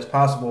self-supported as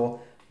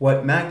possible.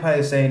 What Magpie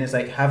is saying is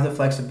like have the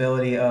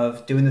flexibility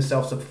of doing the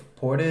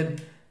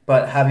self-supported,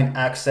 but having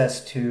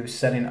access to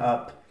setting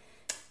up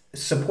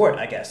support,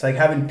 I guess. Like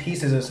having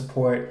pieces of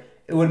support,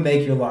 it would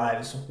make your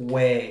lives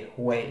way,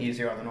 way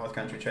easier on the North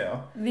Country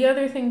Trail. The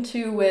other thing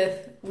too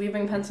with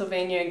leaving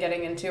Pennsylvania and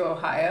getting into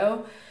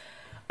Ohio,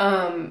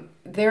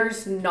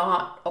 there's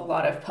not a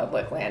lot of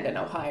public land in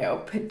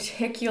Ohio,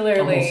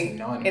 particularly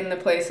in the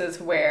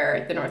places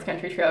where the North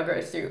Country Trail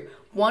goes through.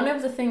 One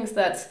of the things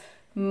that's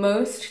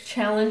most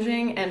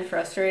challenging and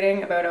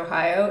frustrating about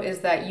Ohio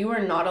is that you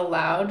are not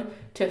allowed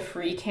to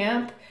free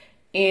camp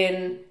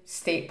in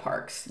state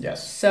parks.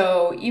 Yes.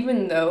 So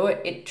even though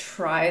it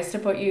tries to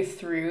put you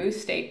through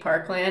state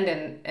park land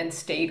and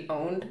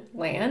state-owned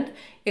land,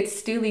 it's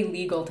still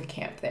illegal to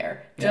camp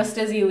there. Just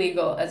as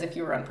illegal as if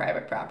you were on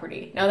private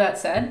property. Now that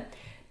said,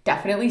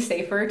 definitely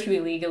safer to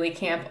illegally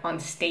camp on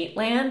state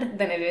land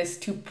than it is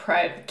to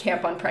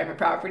camp on private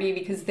property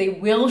because they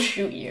will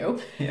shoot you.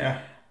 Yeah.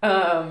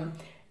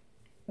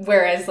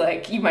 Whereas,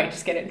 like, you might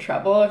just get in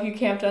trouble if you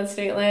camped on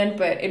state land,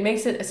 but it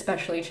makes it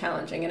especially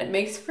challenging. And it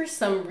makes for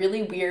some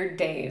really weird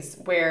days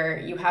where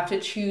you have to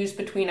choose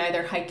between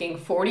either hiking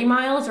 40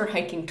 miles or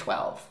hiking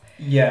 12.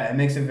 Yeah, it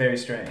makes it very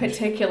strange.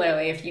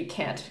 Particularly if you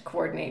can't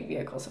coordinate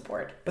vehicle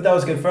support. But that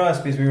was good for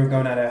us because we were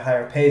going at a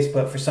higher pace.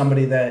 But for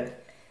somebody that,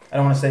 I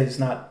don't want to say is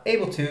not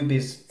able to,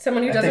 because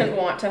someone who doesn't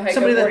want to hike a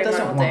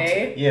 40-mile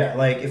day. Yeah,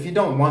 like if you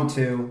don't want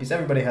to, because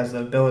everybody has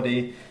the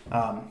ability,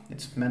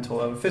 it's mental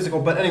over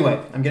physical. But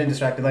anyway, I'm getting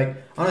distracted. Like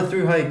on a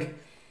through hike,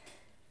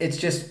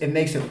 it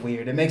makes it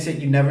weird. It makes it,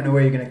 you never know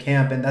where you're going to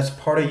camp. And that's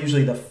part of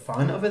usually the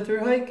fun of a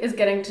through hike. Is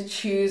getting to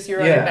choose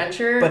your own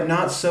adventure. But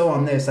not so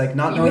on this, like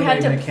not knowing where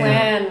you're going to camp. You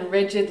had to plan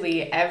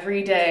rigidly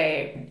every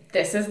day.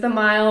 This is the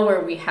mile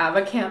where we have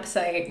a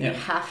campsite. Yeah. We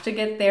have to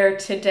get there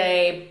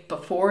today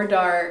before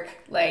dark.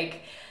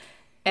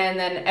 And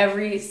then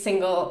every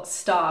single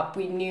stop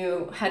we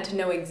had to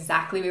know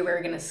exactly where we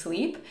were going to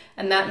sleep.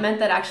 And that meant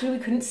that actually we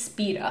couldn't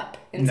speed up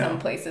in some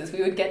places.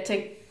 We would get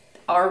to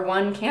our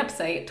one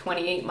campsite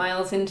 28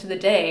 miles into the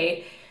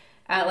day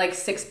at like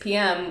 6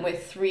 p.m.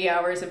 with 3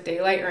 hours of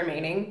daylight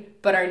remaining.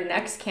 But our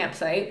next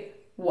campsite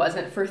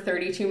wasn't for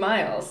 32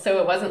 miles. So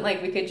it wasn't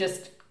like we could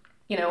just,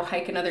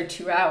 hike another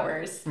 2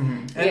 hours.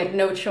 Mm-hmm. We had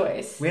no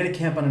choice. We had to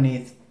camp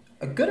underneath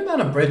a good amount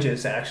of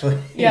bridges, actually,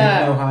 in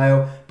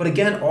Ohio. But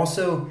again,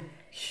 also,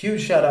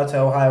 huge shout out to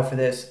Ohio for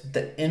this.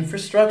 The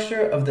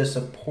infrastructure of the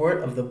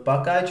support of the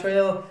Buckeye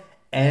Trail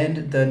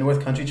and the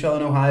North Country Trail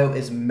in Ohio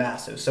is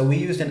massive. So we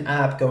used an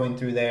app going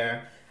through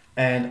there.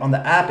 And on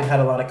the app, it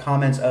had a lot of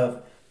comments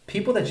of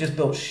people that just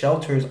built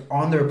shelters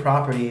on their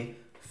property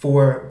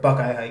for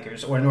Buckeye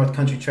hikers or North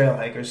Country Trail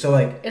hikers. So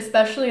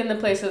especially in the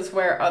places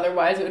where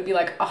otherwise it would be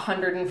like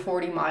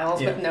 140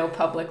 miles with no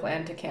public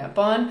land to camp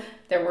on,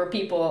 there were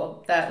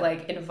people that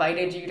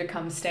invited you to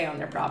come stay on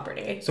their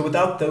property. So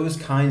without those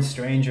kind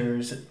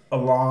strangers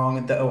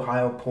along the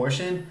Ohio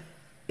portion,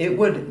 it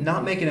would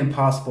not make it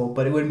impossible,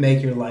 but it would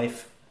make your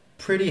life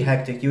pretty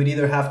hectic. You would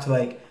either have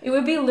to It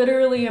would be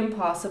literally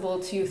impossible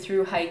to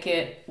through hike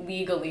it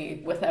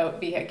legally without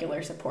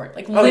vehicular support.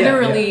 It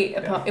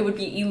would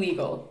be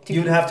illegal.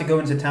 You'd have to go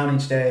into town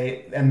each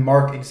day and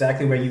mark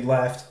exactly where you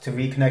left to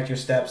reconnect your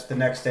steps the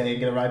next day and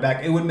get a ride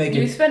back. It would make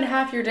You spend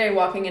half your day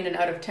walking in and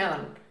out of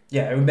town.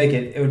 Yeah, it would make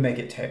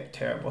it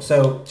terrible.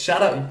 So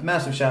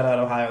massive shout out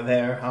Ohio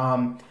there.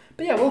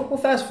 But yeah, we'll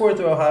fast forward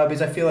through Ohio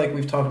because I feel like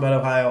we've talked about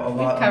Ohio a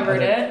lot on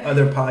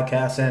other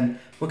podcasts, and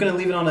we're going to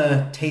leave it on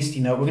a tasty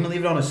note. We're going to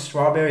leave it on a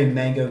strawberry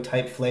mango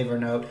type flavor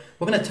note.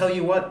 We're going to tell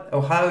you what,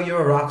 Ohio, you're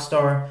a rock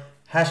star.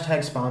 #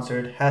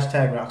 sponsored. #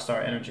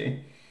 rockstar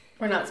energy.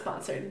 We're not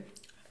sponsored.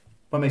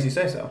 What makes you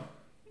say so?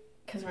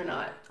 Because we're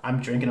not.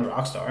 I'm drinking a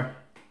Rockstar.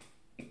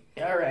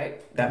 All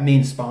right. That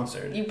means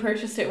sponsored. You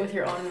purchased it with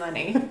your own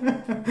money.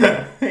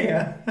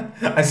 Yeah.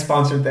 I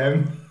sponsored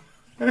them.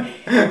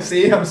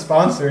 See, I'm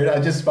sponsored. I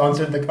just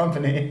sponsored the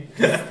company.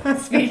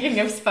 Speaking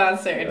of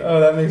sponsored. Oh,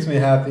 that makes me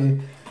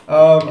happy.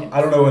 I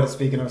don't know what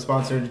speaking of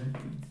sponsored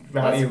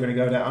route you're going to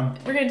go down.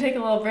 We're going to take a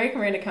little break and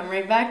we're going to come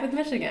right back with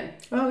Michigan.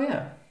 Oh,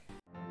 yeah.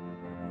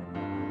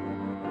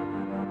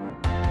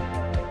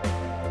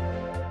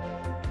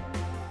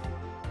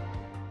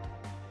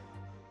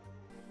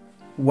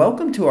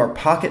 Welcome to our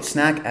Pocket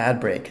Snack ad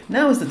break.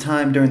 Now is the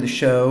time during the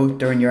show,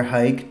 during your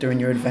hike, during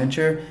your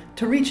adventure,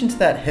 to reach into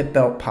that hip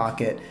belt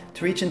pocket,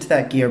 to reach into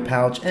that gear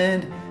pouch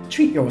and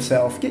treat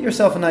yourself. Get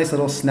yourself a nice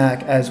little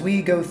snack as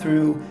we go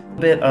through a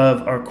bit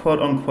of our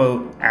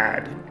quote-unquote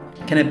ad.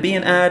 Can it be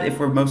an ad if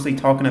we're mostly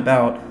talking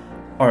about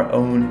our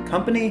own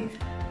company?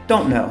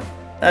 Don't know.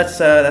 That's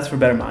for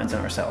better minds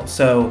than ourselves.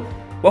 So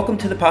welcome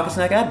to the Pocket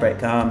Snack ad break.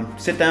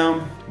 Sit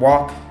down,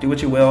 walk, do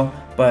what you will,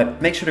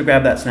 but make sure to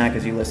grab that snack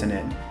as you listen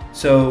in.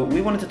 So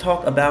we wanted to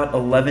talk about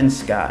 11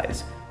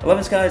 Skies.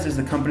 11 Skies is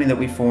the company that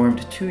we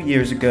formed 2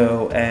 years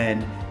ago,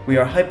 and we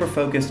are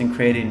hyper-focused in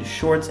creating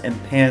shorts and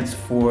pants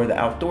for the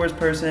outdoors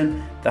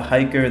person, the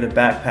hiker, the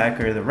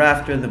backpacker, the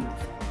rafter, the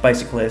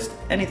bicyclist,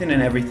 anything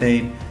and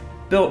everything.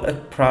 Built a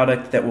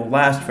product that will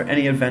last for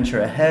any adventure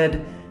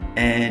ahead,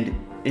 and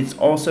it's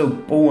also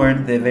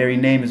born, the very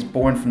name is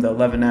born from the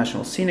 11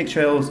 National Scenic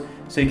Trails,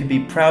 so you can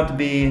be proud to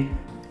be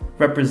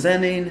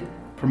representing,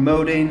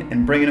 promoting,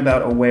 and bringing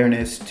about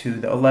awareness to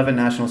the 11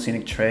 National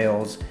Scenic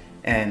Trails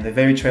and the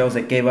very trails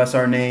that gave us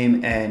our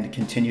name and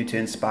continue to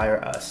inspire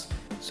us.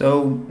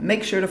 So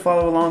make sure to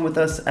follow along with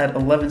us at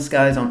 11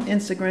 Skies on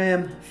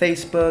Instagram,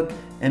 Facebook,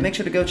 and make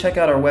sure to go check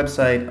out our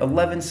website,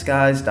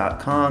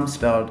 11skies.com,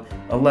 spelled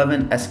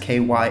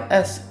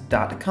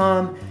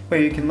 11skys.com,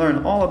 where you can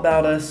learn all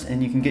about us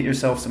and you can get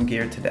yourself some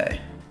gear today.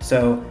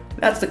 So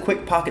that's the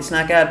quick pocket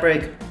snack ad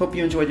break. Hope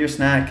you enjoyed your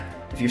snack.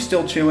 If you're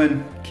still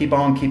chewing, keep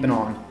on keeping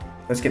on.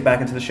 Let's get back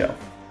into the show.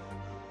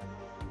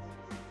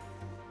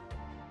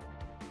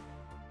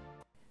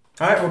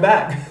 All right, we're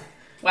back.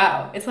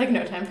 Wow, it's like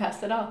no time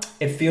passed at all.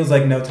 It feels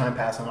like no time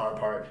passed on our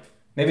part.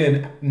 Maybe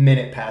a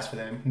minute passed for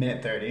them,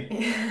 minute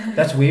 30.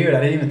 That's weird. I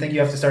didn't even think you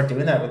have to start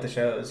doing that with the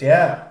shows.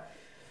 Yeah.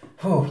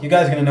 Oh, you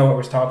guys are going to know what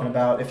we're talking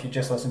about if you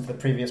just listened to the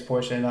previous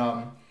portion.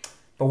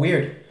 But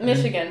weird.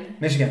 Michigan.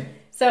 Michigan.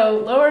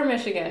 So, Lower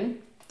Michigan,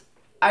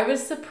 I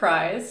was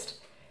surprised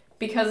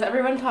because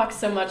everyone talks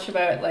so much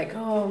about, like,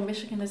 oh,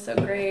 Michigan is so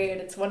great,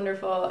 it's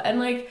wonderful. And,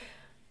 like,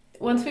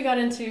 once we got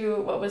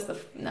into, what was the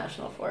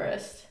national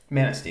forest?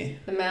 Manistee.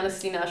 The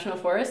Manistee National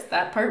Forest,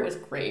 that part was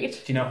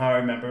great. Do you know how I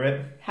remember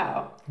it?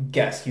 How?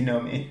 Guess, you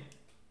know me.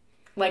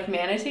 Like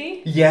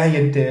manatee? Yeah,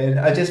 you did.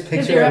 I just picture...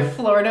 Because you're a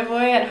Florida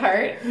boy at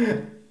heart?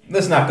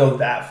 Let's not go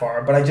that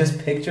far, but I just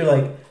picture,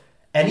 like,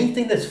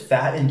 anything that's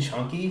fat and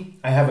chunky,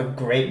 I have a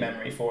great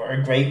memory for,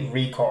 a great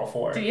recall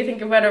for. Do you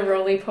think about a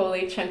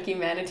roly-poly chunky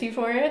manatee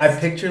forest? I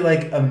picture,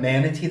 like, a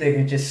manatee that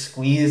can just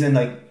squeeze and,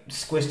 like,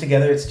 squish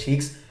together its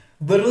cheeks.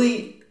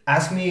 Literally,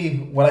 ask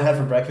me what I had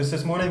for breakfast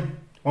this morning.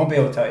 Won't be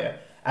able to tell you.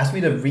 Ask me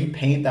to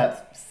repaint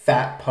that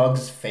fat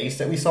pug's face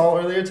that we saw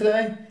earlier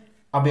today.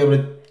 I'll be able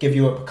to give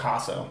you a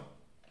Picasso.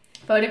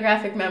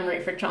 Photographic memory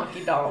for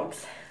chonky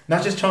dogs.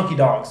 Not just chunky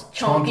dogs.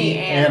 Chonky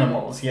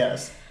animals,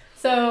 yes.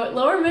 So,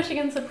 Lower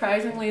Michigan,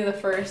 surprisingly, the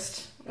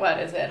first,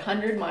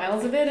 100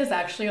 miles of it is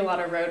actually a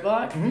lot of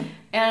roadblock. Mm-hmm.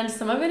 And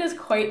some of it is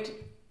quite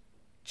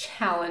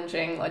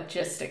challenging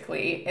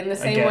logistically in the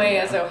same way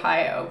as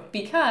Ohio,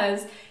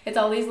 because it's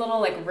all these little,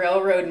 like,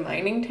 railroad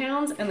mining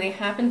towns, and they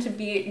happen to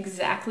be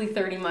exactly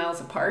 30 miles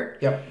apart.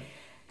 Yep.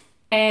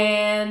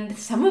 And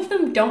some of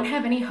them don't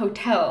have any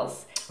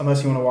hotels.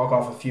 Unless you want to walk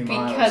off a few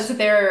miles. Because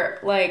they're,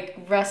 like,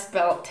 Rust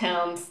Belt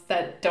towns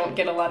that don't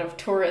get a lot of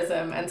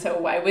tourism, and so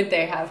why would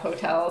they have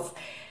hotels?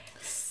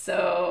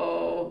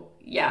 So,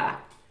 yeah,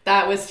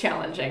 that was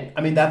challenging.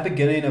 I mean, that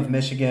beginning of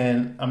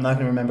Michigan, I'm not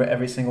going to remember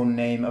every single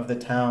name of the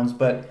towns,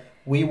 but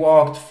we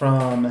walked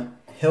from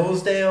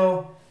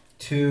Hillsdale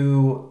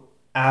to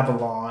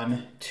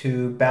Avalon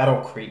to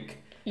Battle Creek.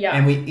 Yeah.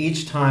 And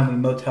each time we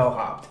motel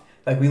hopped.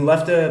 Like, we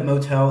left a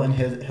motel in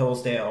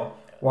Hillsdale,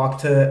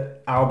 walked to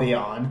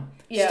Albion,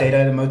 stayed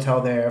at a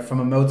motel there. From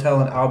a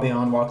motel in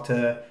Albion, walked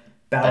to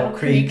Battle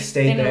Creek,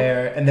 stayed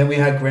there. And then we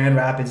had Grand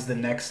Rapids the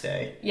next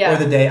day. Yeah. Or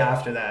the day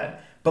after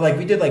that. But, like,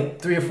 we did,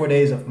 like, 3 or 4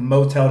 days of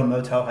motel to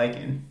motel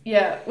hiking.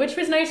 Yeah, which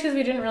was nice because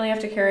we didn't really have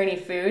to carry any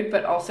food,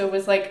 but also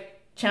was, like,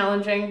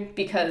 challenging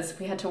because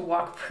we had to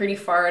walk pretty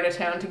far out of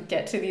town to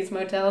get to these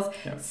motels.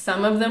 Yeah.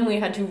 Some of them we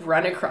had to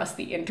run across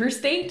the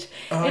interstate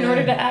in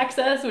order to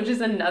access, which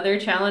is another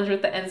challenge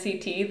with the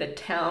NCT. The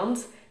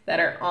towns that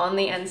are on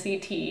the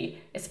NCT,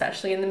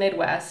 especially in the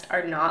Midwest,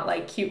 are not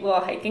like cute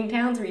little hiking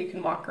towns where you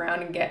can walk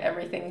around and get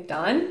everything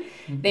done.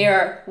 Mm-hmm. They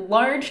are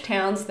large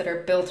towns that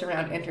are built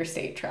around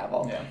interstate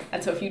travel. Yeah.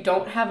 And so if you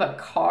don't have a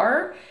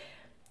car,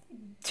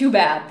 too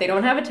bad. They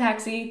don't have a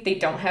taxi. They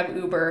don't have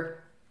Uber.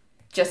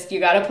 Just, you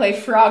gotta play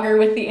Frogger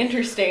with the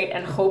interstate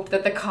and hope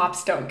that the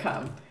cops don't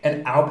come.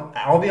 And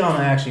Albion,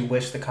 I actually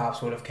wish the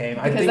cops would have came.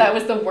 Because that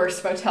was the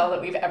worst motel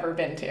that we've ever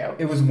been to.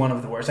 It was one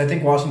of the worst. I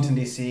think Washington,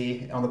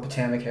 D.C., on the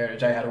Potomac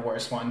Heritage, I had a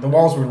worse one. The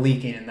walls were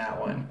leaking in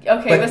that one.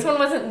 Okay, this one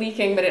wasn't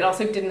leaking, but it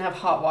also didn't have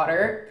hot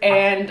water,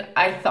 and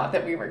I thought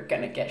that we were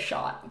gonna get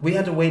shot. We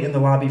had to wait in the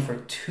lobby for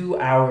 2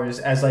 hours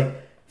as,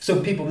 like... So,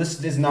 people,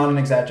 this is not an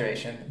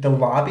exaggeration. The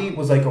lobby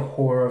was like a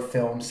horror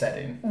film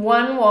setting.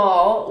 One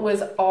wall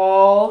was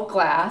all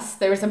glass.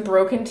 There was a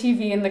broken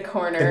TV in the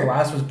corner. The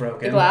glass was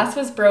broken. The glass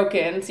was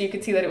broken, so you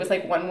could see that it was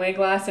like one-way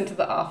glass into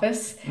the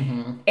office.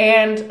 Mm-hmm.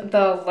 And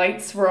the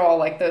lights were all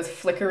like those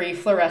flickery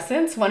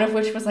fluorescents, one of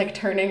which was like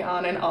turning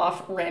on and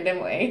off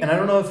randomly. And I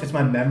don't know if it's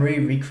my memory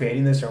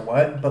recreating this or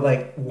what, but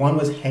like one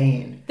was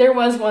hanging. There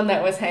was one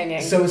that was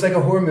hanging. So it was like a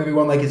horror movie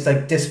one, like it's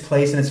like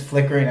displaced and it's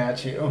flickering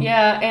at you.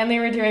 Yeah, and they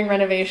were doing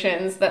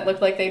renovations that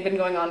looked like they'd been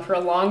going on for a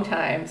long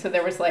time. So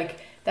there was like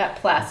that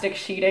plastic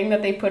sheeting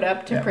that they put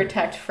up to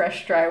protect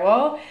fresh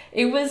drywall.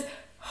 It was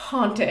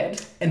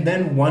haunted. And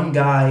then one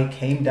guy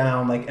came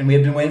down, like, and we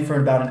had been waiting for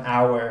about an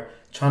hour,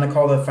 trying to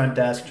call the front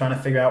desk, trying to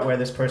figure out where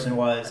this person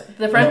was.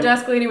 The front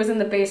desk lady was in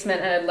the basement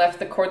and had left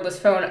the cordless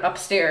phone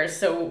upstairs,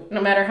 so no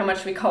matter how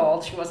much we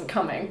called, she wasn't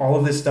coming. All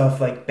of this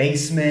stuff, like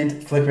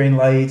basement, flickering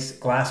lights,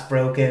 glass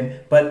broken,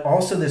 but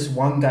also this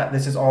one guy,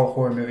 this is all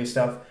horror movie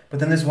stuff, but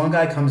then this one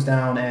guy comes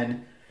down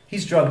and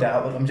he's drugged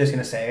out, I'm just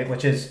going to say it,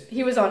 which is...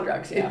 He was on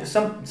drugs, yeah.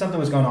 Something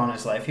was going on in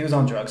his life. He was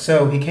on drugs.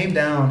 So he came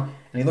down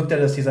and he looked at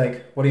us, he's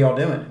like, what are y'all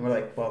doing? And we're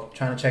like, well,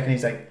 trying to check, and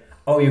he's like,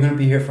 oh, you're going to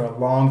be here for a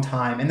long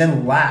time, and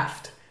then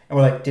laughed. And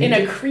we're like, in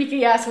a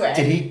creepy ass way.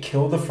 Did he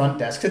kill the front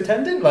desk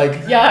attendant?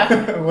 Like,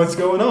 yeah. What's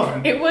going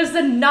on? It was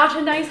not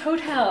a nice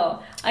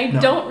hotel. I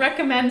don't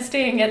recommend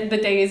staying at the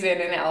Days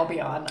Inn in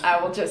Albion. I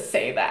will just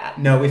say that.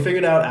 No, we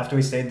figured out after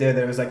we stayed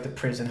there was like the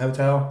prison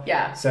hotel.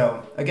 Yeah.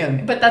 So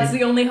again, but that's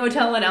the only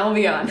hotel in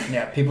Albion.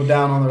 Yeah, people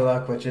down on their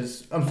luck, which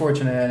is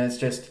unfortunate, and it's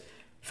just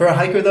for a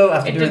hiker though.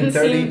 After doing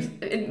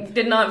 30, it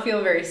did not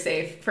feel very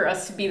safe for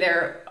us to be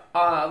there.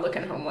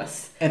 Looking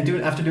homeless. And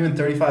after doing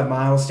 35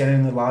 miles,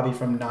 standing in the lobby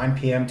from 9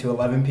 p.m. to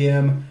 11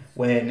 p.m.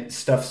 when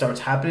stuff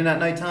starts happening at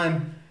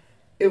nighttime,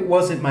 it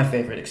wasn't my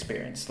favorite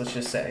experience, let's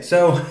just say.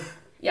 So,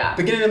 yeah.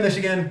 Beginning of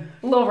Michigan.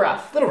 A little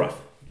rough. Little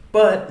rough.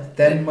 But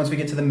then once we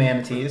get to the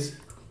manatees,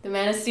 The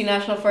Manistee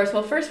National Forest.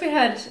 Well, first we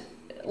had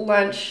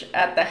lunch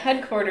at the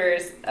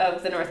headquarters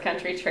of the North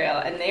Country Trail,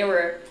 and they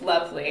were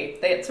lovely.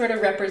 They sort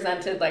of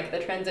represented like the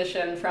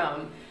transition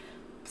from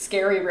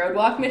scary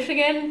roadwalk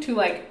Michigan to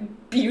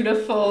like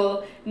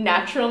beautiful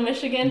natural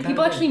Michigan. Okay.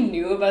 People actually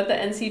knew about the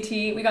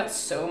NCT. We got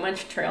so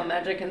much trail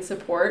magic and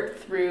support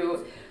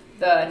through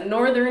the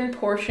northern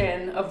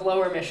portion of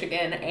lower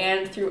Michigan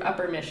and through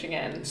upper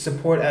Michigan.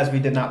 support as we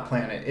did not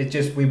plan it. It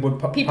just, we would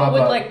People pop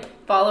would up. like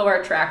follow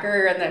our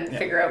tracker and then Yeah.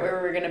 figure out where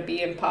we were going to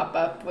be and pop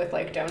up with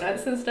like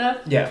donuts and stuff,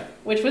 Yeah.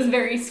 which was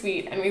very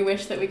sweet. And we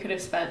wish that we could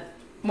have spent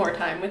more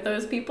time with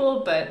those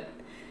people, but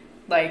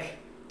like,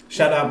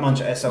 Shout out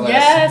Munch SOS.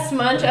 yes,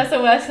 Munch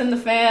SOS and the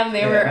fam,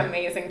 they were Yeah.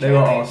 amazing. They were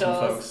trail awesome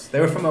angels. folks.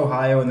 They were from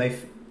Ohio and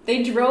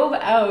They drove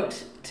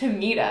out to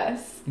meet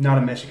us. not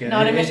in Michigan.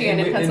 Not in Michigan,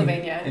 in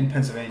Pennsylvania. In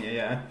Pennsylvania,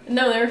 yeah.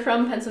 No, they were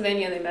from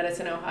Pennsylvania and they met us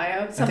in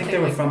Ohio. I think they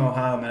were from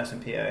Ohio, Madison,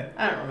 PA.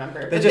 I don't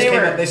remember. They but just they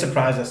came were, up, they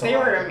surprised us a they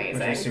lot. were amazing.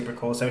 Which was super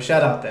cool. So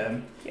shout out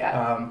them.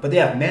 Yeah. But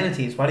yeah,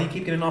 manatees. Why do you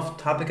keep getting off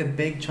the topic of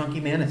big, chunky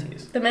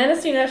manatees? The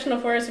Manistee National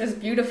Forest was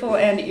beautiful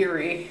and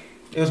eerie.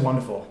 It was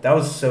wonderful. That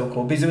was so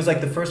cool because it was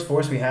like the first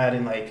forest we had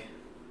in like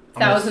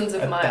almost Thousands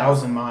of miles.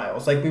 1,000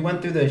 miles. Like we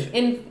went through the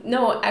In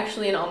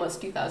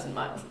almost 2,000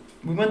 miles.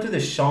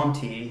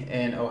 Shawnee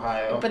in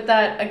Ohio, But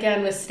that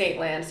again was state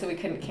land, so we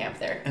couldn't camp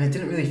there. and it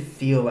didn't really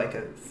feel like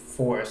a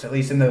forest, at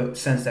least in the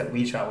sense that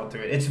we traveled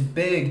through it. It's a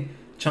big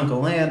chunk of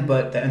land,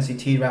 but the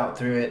NCT route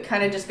through it,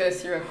 Kind of just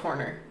goes through a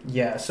corner.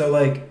 yeah. So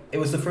like it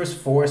was the first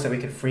forest that we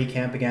could free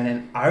camp again,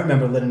 and I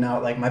remember letting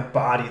out like my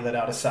body let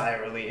out a sigh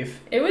of relief.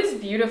 It was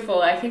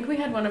beautiful. I think we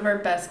had one of our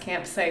best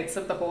campsites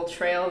of the whole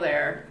trail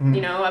there. Mhm.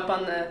 You know, up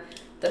on the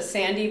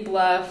sandy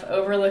bluff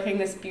overlooking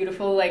this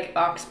beautiful like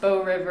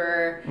Oxbow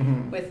River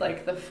Mhm. with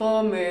like the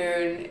full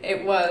moon.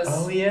 It was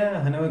Oh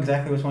yeah, I know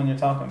exactly which one you're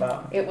talking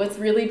about. it was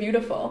really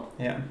beautiful.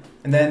 Yeah.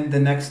 And then the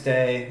next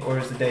day, or it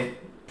was the day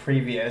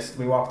previous,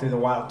 we walked through the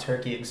wild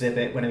turkey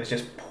exhibit when it was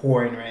just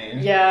pouring rain.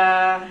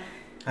 Yeah,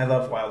 I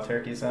love wild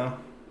turkeys though.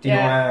 Do you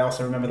know Yeah. why I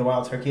also remember the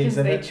wild turkey because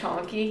they exhibit?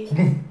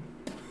 chonky.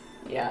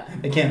 Yeah,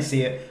 They can't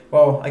see it.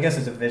 Well, I guess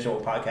it's a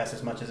visual podcast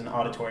as much as an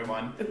auditory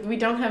one. we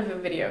don't have a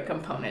video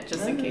component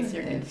just in case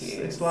you're confused.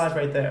 It's live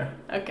right there.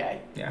 Okay,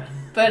 Yeah.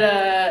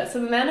 but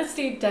so the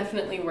Manistee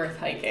definitely worth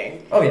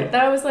hiking. Oh yeah.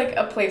 That was like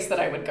a place that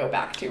I would go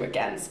back to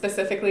again,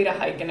 specifically to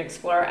hike and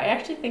explore. I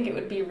actually think it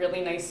would be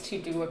really nice to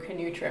do a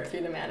canoe trip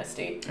through the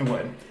Manistee. It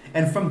would.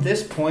 And from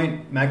this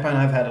point, Magpie and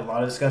I have had a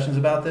lot of discussions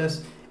about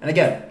this. And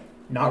again,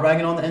 not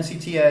ragging on the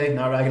NCTA,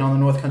 not ragging on the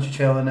North Country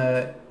Trail in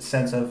a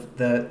sense of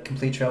the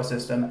complete trail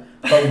system,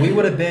 but we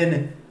would have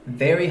been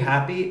very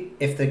happy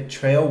if the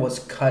trail was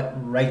cut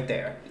right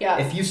there. Yeah.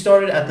 If you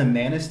started at the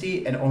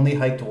Manistee and only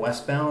hiked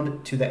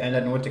westbound to the end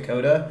of North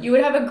Dakota, You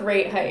would have a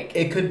great hike.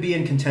 it could be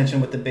in contention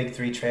with the big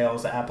three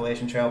trails, the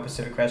Appalachian Trail,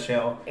 Pacific Crest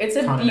Trail. It's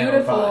a Continental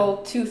beautiful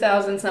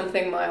 2,000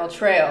 something mile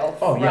trail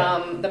Oh, from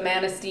yeah. the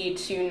Manistee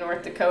to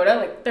North Dakota.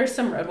 Like there's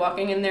some road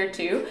walking in there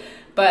too,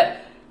 but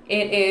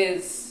it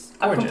is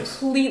a Gorgeous.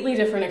 completely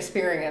different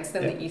experience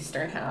than Yeah. the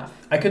eastern half.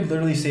 I could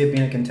literally see it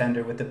being a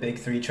contender with the big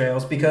three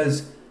trails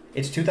because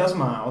it's 2,000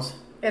 miles,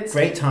 It's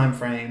great time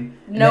frame.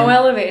 and no then-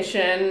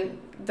 elevation.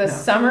 The No.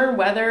 summer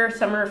weather,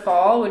 summer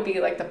fall would be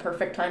like the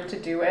perfect time to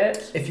do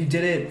it. If you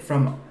did it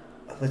from,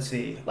 let's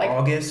see, Like-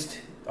 August,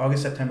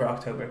 September,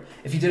 October.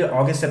 If you did it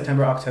August,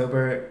 September,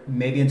 October,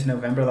 maybe into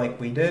November like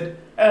we did,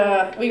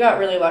 We got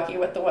really lucky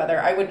with the weather.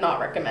 I would not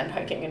recommend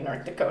hiking in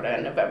North Dakota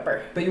in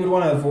November. but you would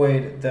want to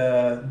avoid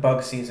the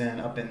bug season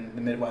up in the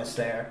Midwest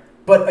there.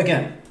 But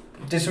again,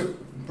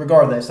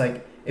 regardless,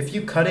 like if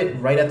you cut it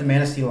right at the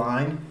Manistee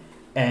line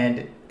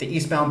and the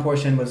eastbound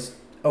portion was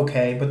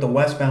okay, but the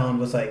westbound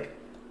was like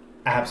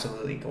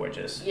absolutely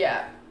gorgeous.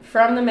 Yeah,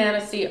 from the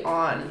Manistee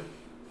on,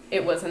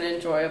 it was an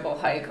enjoyable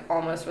hike,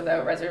 almost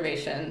without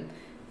reservation.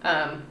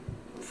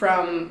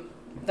 From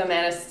the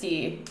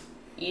Manistee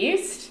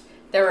east,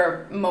 there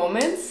were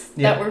moments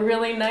Yeah. that were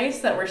really nice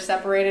that were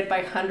separated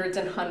by hundreds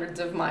and hundreds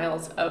of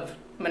miles of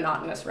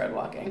monotonous road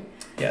walking.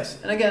 Yes.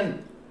 And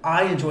again,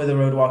 I enjoy the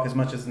road walk as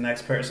much as the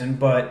next person,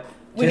 but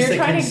When just you're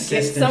the trying to get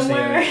consistency of it,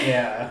 somewhere.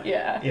 yeah.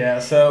 Yeah. Yeah,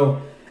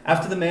 so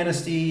after the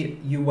Manistee,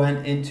 you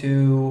went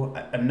into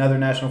another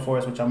national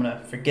forest, which I'm going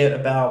to forget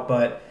about,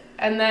 but...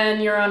 And then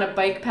you're on a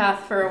bike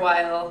path for a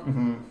while,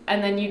 mhm.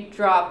 and then you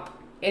drop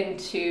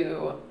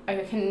into, I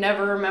can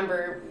never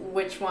remember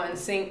which one.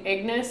 St.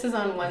 Ignace is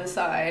on one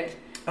side.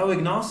 Oh,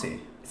 Ignacy.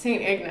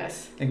 St.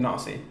 Ignace.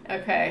 Ignacy.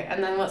 Okay,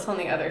 and then what's on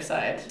the other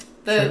side?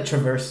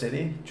 Traverse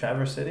City?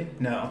 Traverse City?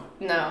 No.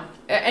 No.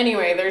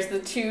 Anyway, there's the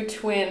two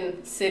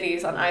twin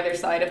cities on either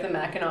side of the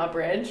Mackinac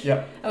Bridge.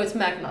 Yep. Oh, it's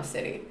Mackinac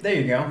City. There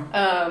you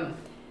go.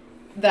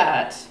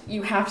 That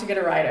you have to get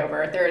a ride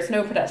over. There is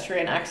no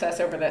pedestrian access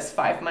over this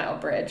 5-mile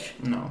bridge.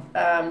 No.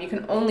 You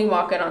can only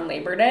walk it on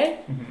Labor Day,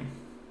 Mhm.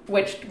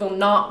 which will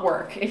not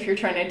work if you're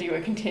trying to do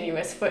a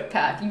continuous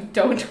footpath. You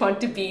don't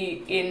want to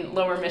be in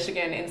Lower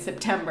Michigan in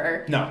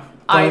September. No.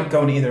 I-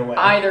 Going either way.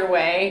 Either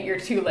way, you're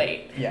too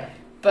late. Yeah.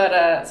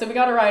 But so we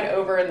got a ride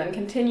over and then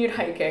continued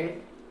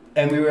hiking.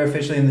 And we were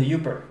officially in the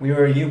Yooper. We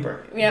were a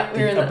Yooper. Yeah, we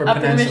were in the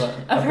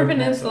Upper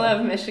Peninsula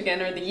of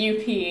Michigan, or the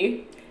UP.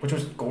 Which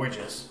was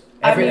gorgeous.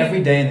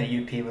 Every day in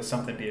the UP was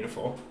something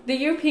beautiful.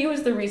 The UP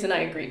was the reason I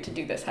agreed to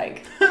do this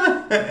hike.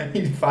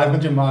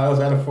 500 miles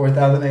out of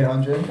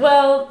 4,800.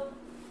 Well,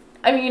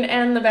 I mean,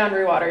 and the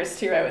Boundary Waters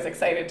too. I was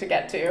excited to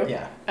get to.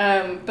 Yeah.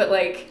 But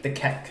like the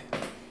Keck.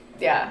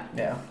 Yeah.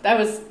 Yeah. That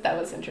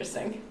was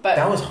interesting. But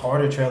that was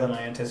harder trail than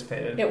I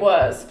anticipated. It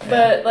was. Yeah.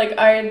 But like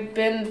I had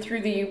been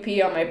through the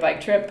UP on my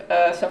bike trip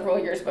several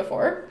years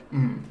before.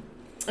 Mm.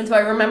 And so I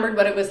remembered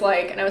what it was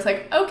like, and I was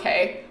like,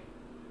 okay,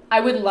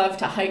 I would love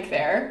to hike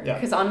there. Yeah.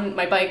 Because on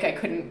my bike I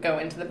couldn't go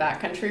into the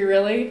backcountry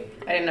really.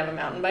 I didn't have a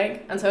mountain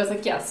bike. And so I was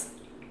like, yes,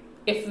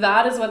 if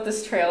that is what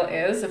this trail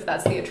is, if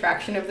that's the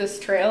attraction of this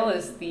trail,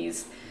 is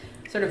these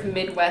sort of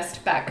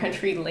Midwest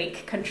backcountry,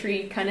 lake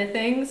country kind of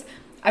things,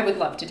 I would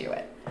love to do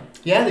it.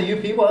 Yeah, the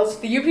UP was.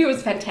 The UP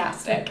was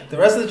fantastic. The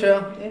rest of the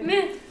trail,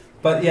 meh.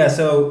 But yeah,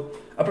 so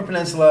Upper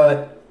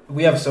Peninsula,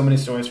 we have so many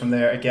stories from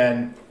there.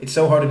 Again, it's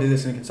so hard to do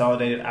this in a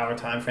consolidated hour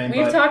time frame.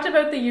 We've talked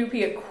about the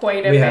UP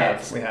quite a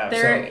bit. We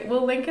have.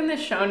 We'll link in the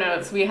show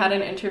notes. We had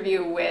an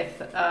interview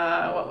with,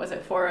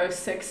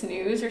 406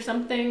 News or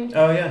something?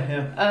 Oh,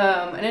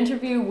 yeah. An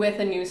interview with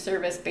a news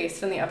service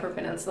based on the Upper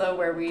Peninsula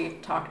where we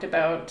talked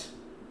about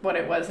what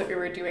it was that we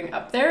were doing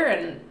up there,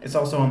 and it's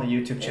also on the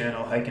YouTube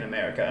channel Hiking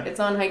America. It's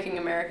on Hiking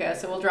America,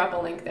 so we'll drop a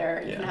link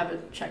there. You can have a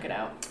check it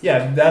out.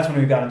 Yeah, that's when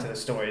we got into the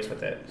stories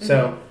with it. Mm-hmm.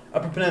 So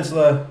Upper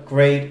Peninsula,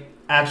 great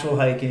actual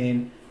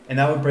hiking, and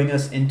that would bring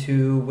us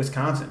into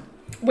Wisconsin,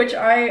 which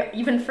I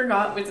even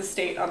forgot was a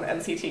state on the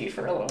NCT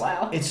for a little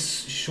while.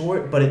 It's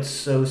short, but it's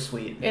so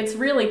sweet. It's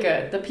really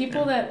good. The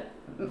people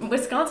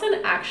Wisconsin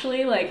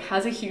actually like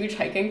has a huge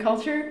hiking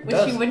culture,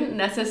 which you wouldn't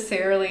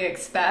necessarily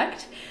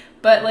expect.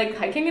 But, like,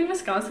 hiking in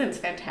Wisconsin is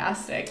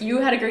fantastic. You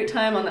had a great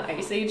time on the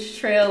Ice Age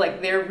Trail.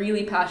 Like, they're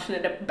really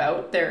passionate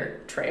about their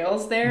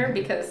trails there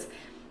because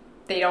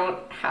they don't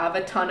have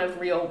a ton of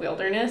real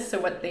wilderness. So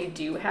what they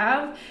do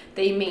have,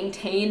 they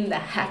maintain the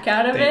heck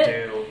out of it.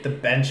 They do. The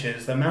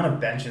benches, the amount of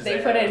benches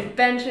they put in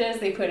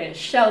benches, they put in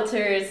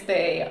shelters.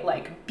 They,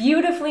 like,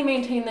 beautifully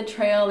maintain the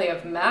trail. They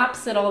have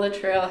maps at all the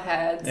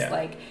trailheads. Yeah.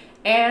 Like,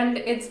 and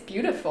it's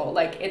beautiful.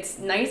 Like, it's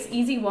nice,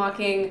 easy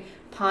walking,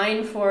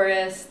 pine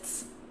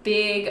forests,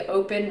 big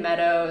open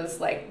meadows,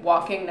 like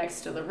walking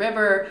next to the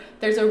river.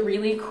 There's a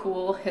really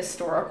cool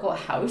historical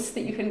house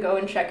that you can go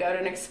and check out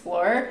and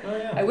explore. Oh,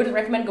 yeah. I wouldn't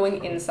recommend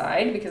going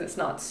inside because it's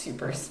not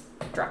super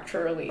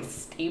structurally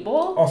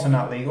stable. Also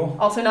not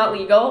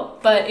legal,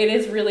 but it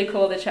is really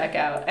cool to check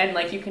out. And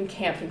like you can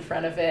camp in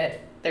front of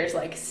it. There's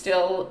like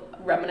still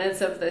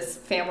remnants of this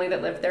family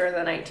that lived there in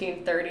the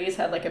 1930s,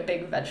 had like a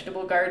big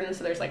vegetable garden.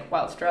 So there's like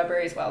wild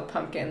strawberries, wild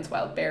pumpkins,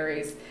 wild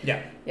berries.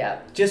 Yeah. Yeah.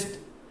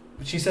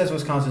 She says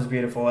Wisconsin's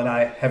beautiful, and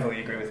I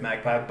heavily agree with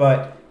Magpie,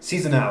 but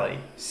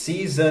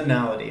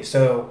seasonality.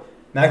 So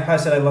Magpie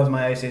said I loved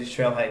my Ice Age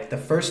trail hike. The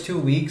first 2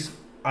 weeks,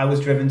 I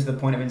was driven to the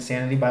point of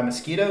insanity by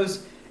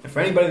mosquitoes, and for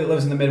anybody that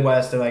lives in the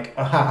Midwest, they're like,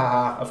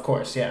 of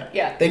course, yeah.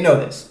 Yeah. They know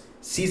this.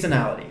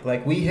 Seasonality.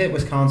 Like, we hit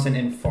Wisconsin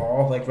in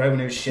fall, like right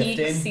when it was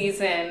shifting. Peak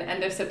season,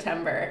 end of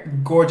September.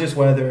 Gorgeous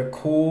weather,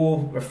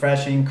 cool,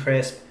 refreshing,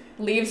 crisp.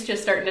 Leaves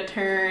just starting to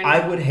turn.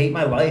 I would hate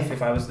my life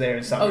if I was there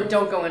in summer. Oh,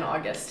 don't go in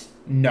August.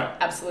 No.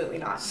 Absolutely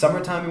not.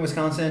 Summertime in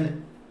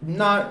Wisconsin,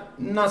 not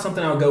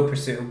something I would go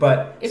pursue,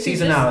 but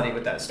seasonality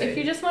with that state. If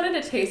you just wanted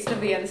a taste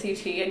of the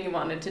NCT and you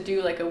wanted to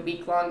do like a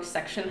week-long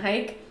section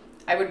hike,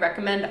 I would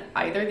recommend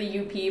either the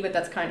UP, but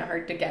that's kind of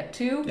hard to get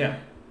to. Yeah.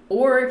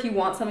 Or if you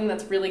want something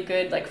that's really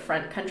good, like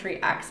front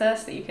country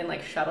access that you can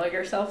like shuttle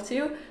yourself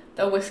to,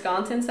 the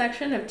Wisconsin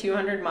section of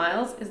 200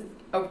 miles is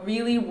a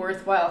really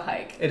worthwhile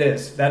hike. It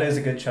is. That is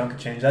a good chunk of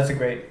change. That's a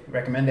great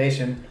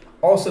recommendation.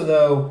 Also,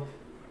 though,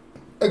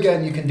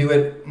 again, you can do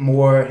it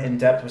more in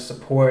depth with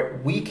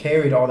support. We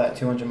carried all that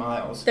 200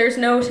 miles. There's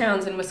no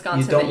towns in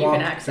Wisconsin that you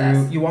can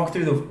access. You walk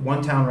through the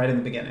one town right in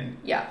the beginning.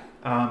 Yeah.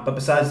 But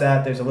besides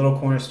that, there's a little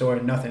corner store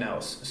and nothing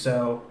else.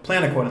 So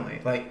plan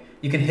accordingly. Like,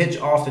 you can hitch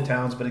off the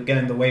towns, but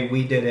again, the way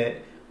we did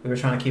it, we were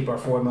trying to keep our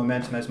forward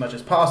momentum as much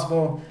as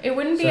possible. It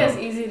wouldn't be as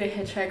easy to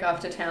hitchhike off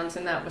to towns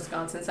in that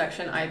Wisconsin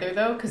section either,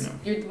 though, because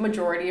the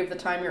majority of the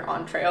time you're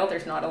on trail.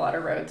 There's not a lot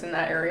of roads in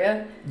that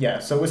area. Yeah,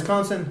 so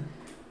Wisconsin,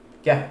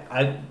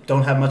 I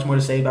don't have much more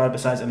to say about it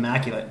besides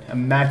immaculate.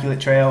 Immaculate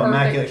trail, Perfect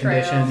immaculate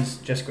trail. Conditions,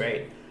 just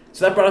great.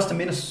 So that brought us to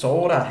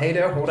Minnesota. Hey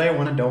there, what do you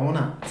want to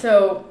do?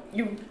 So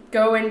you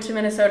go into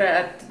Minnesota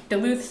at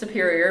Duluth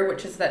Superior,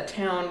 which is that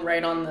town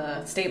right on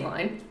the state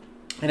line.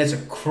 And it's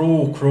a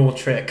cruel, cruel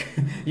trick.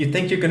 You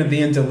think you're going to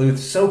be in Duluth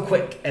so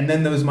quick, and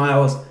then those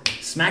miles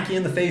smack you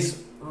in the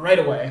face right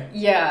away.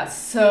 Yeah,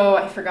 so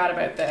I forgot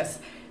about this.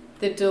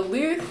 The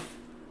Duluth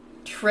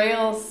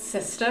trail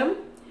system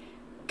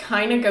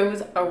kind of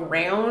goes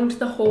around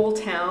the whole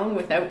town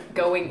without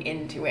going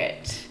into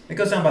it. It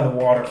goes down by the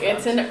waterfront.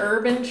 It's an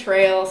urban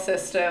trail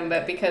system,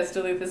 but because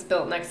Duluth is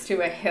built next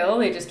to a hill,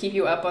 they just keep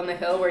you up on the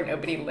hill where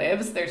nobody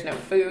lives. There's no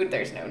food,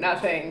 there's no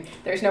nothing.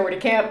 There's nowhere to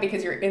camp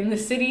because you're in the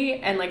city,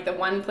 and like the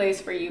one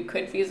place where you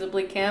could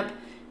feasibly camp,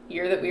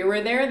 year that we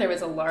were there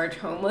was a large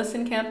homeless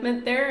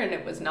encampment there, and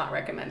it was not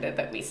recommended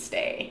that we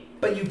stay.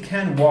 But you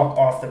can walk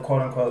off the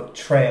quote-unquote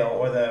trail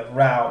or the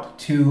route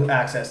to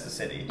access the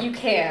city. You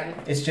can.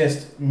 It's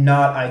just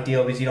not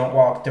ideal because you don't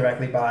walk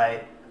directly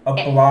by a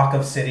block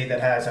of city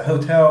that has a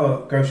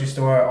hotel, a grocery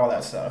store, all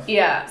that stuff.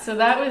 Yeah, so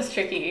that was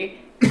tricky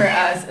for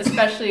us,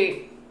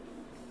 especially...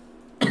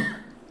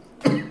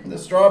 The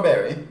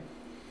strawberry.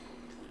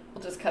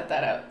 We'll just cut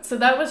that out. So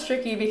that was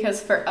tricky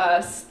because for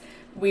us,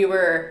 we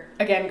were,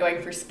 again,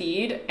 going for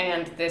speed,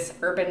 and this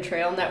urban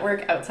trail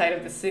network outside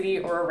of the city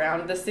or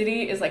around the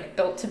city is, like,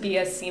 built to be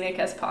as scenic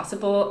as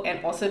possible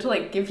and also to,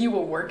 like, give you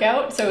a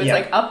workout. So it's,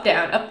 like, up,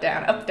 down, up,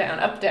 down, up, down,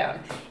 up, down,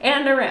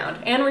 and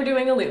around, and we're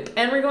doing a loop,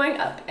 and we're going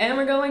up, and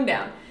we're going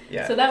down.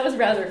 Yeah. So that was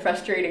rather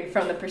frustrating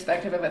from the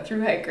perspective of a thru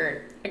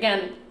hiker.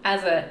 Again,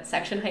 as a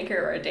section hiker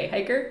or a day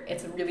hiker,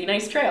 it's a really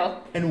nice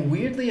trail. And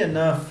weirdly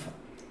enough,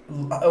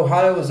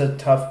 Ohio was a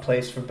tough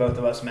place for both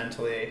of us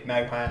mentally,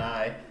 Magpie and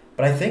I.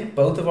 But I think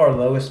both of our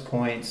lowest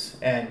points,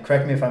 and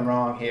correct me if I'm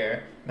wrong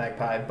here,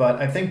 Magpie,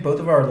 but I think both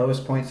of our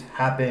lowest points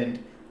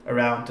happened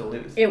around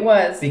Duluth. It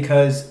was.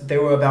 Because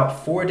there were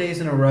about 4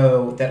 days in a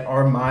row that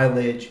our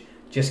mileage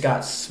just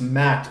got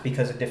smacked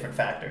because of different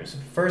factors.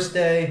 First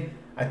day,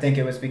 I think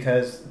it was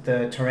because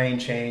the terrain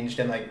changed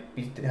and like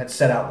we had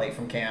set out late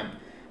from camp.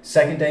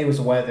 Second day was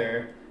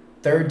weather.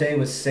 Third day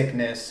was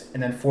sickness.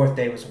 And then fourth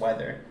day was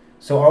weather.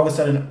 So all of a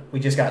sudden, we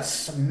just got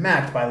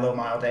smacked by low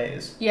mile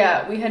days.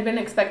 Yeah, we had been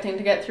expecting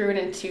to get through it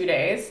in 2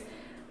 days.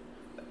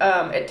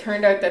 It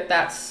turned out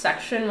that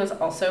section was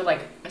also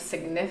like a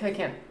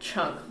significant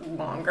chunk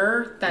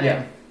longer than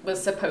it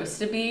was supposed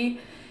to be.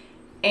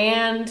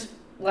 And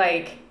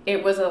like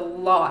it was a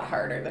lot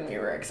harder than we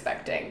were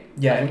expecting.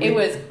 Yeah. It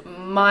was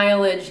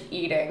mileage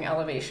eating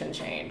elevation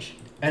change.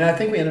 And I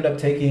think we ended up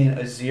taking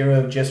a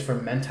 0 just for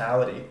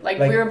mentality. Like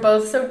we were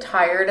both so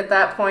tired at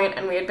that point,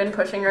 and we had been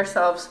pushing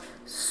ourselves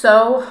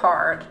so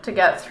hard to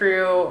get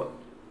through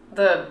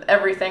the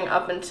everything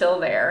up until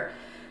there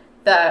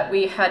that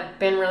we had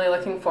been really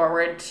looking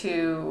forward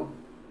to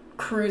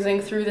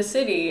cruising through the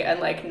city and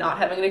like not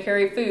having to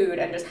carry food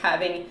and just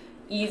having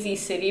easy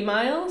city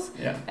miles.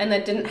 Yeah. And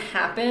that didn't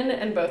happen,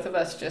 and both of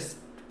us just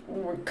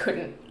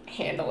couldn't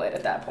handle it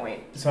at that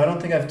point. So I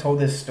don't think I've told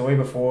this story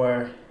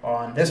before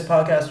on this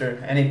podcast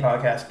or any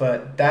podcast,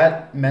 but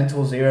that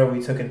mental 0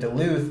 we took in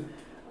Duluth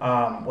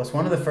was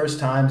one of the first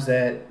times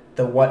that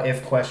the what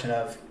if question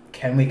of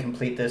can we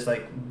complete this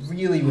like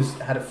really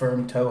had a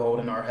firm toehold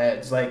in our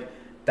heads. Like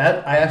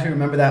that, I actually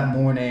remember that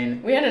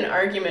morning. We had an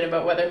argument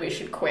about whether we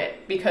should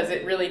quit because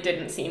it really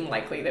didn't seem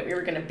likely that we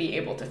were going to be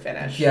able to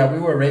finish. Yeah, we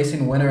were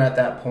racing winter at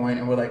that point,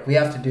 and we're like, we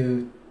have to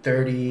do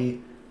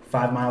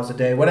 35 miles a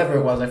day, whatever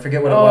it was. I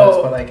forget what it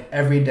was, but like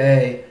every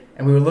day.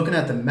 And we were looking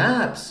at the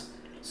maps.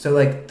 So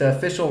like the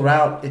official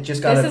route, it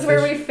just got... This is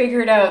where we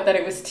figured out that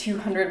it was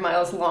 200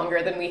 miles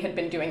longer than we had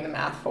been doing the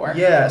math for.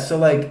 Yeah, so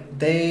like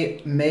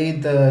they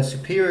made the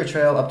Superior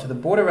Trail up to the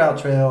Border Route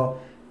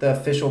Trail the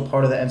official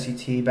part of the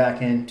NCT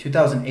back in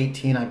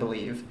 2018, I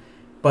believe.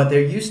 But there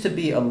used to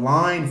be a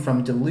line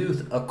from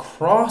Duluth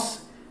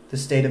across the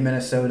state of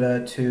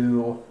Minnesota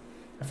to,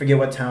 I forget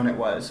what town it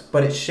was,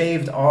 but it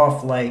shaved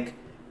off like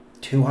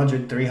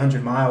 200,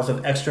 300 miles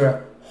of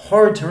extra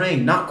hard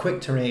terrain, not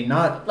quick terrain,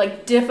 not...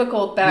 like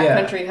difficult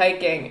backcountry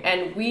hiking.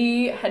 And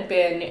we had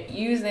been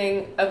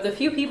using, of the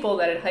few people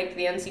that had hiked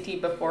the NCT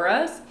before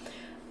us,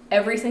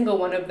 every single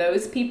one of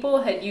those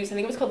people had used, I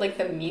think it was called like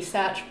the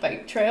Mesach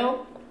Bike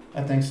Trail.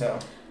 I think so.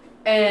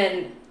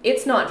 And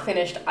it's not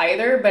finished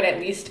either, but at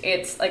least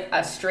it's like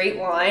a straight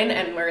line,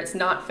 and where it's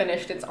not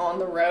finished, it's on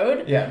the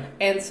road. Yeah.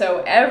 And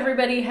so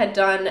everybody had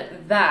done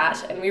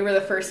that, and we were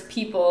the first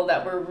people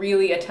that were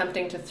really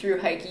attempting to through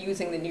hike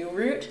using the new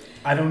route.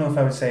 I don't know if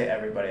I would say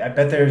everybody. I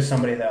bet there's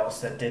somebody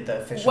else that did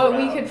the official route. What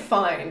we could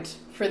find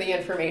for the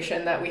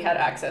information that we had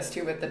access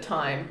to at the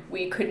time,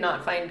 we could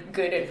not find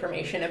good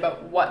information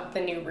about what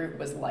the new route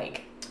was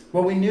like.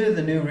 Well, we knew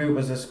the new route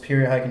was the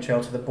Superior Hiking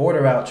Trail to the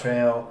Border Route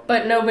Trail.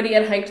 But nobody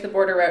had hiked the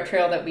Border Route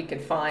Trail that we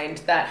could find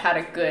that had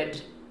a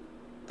good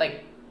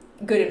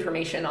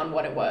information on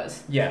what it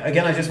was. Yeah,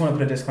 again, I just want to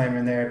put a disclaimer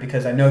in there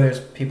because I know there's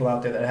people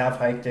out there that have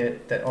hiked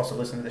it that also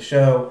listen to the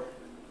show.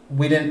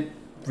 We didn't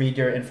read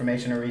your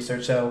information or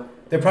research, so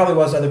there probably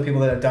was other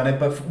people that had done it,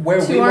 but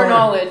to our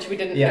knowledge, we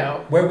didn't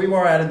know. Where we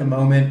were at in the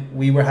moment,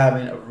 we were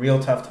having a real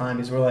tough time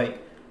because we're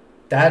like,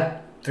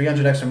 that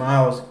 300 extra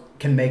miles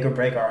can make or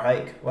break our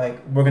hike.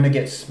 Like, we're going to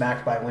get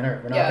smacked by winter.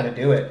 We're not going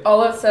to do it.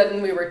 All of a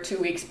sudden, we were 2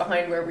 weeks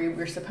behind where we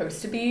were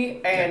supposed to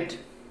be, and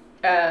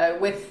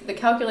with the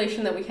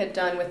calculation that we had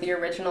done with the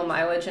original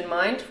mileage in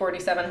mind,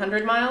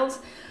 4,700 miles,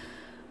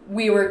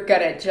 we were going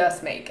to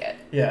just make it.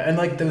 Yeah, and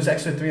like those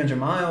extra 300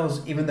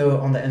 miles, even though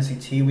on the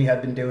NCT we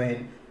had been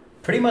doing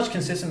pretty much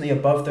consistently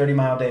above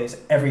 30-mile days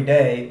every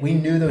day, we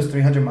knew those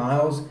 300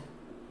 miles,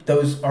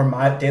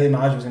 our daily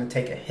mileage was going to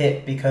take a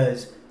hit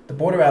because the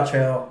Border Route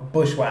Trail,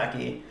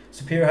 bushwhacky,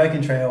 Superior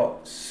Hiking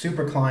Trail,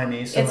 super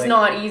climby. So it's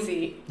not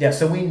easy. Yeah,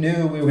 so we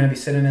knew we were going to be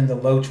sitting in the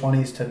low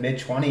 20s to mid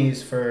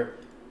 20s for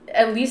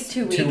at least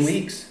 2 weeks. 2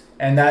 weeks.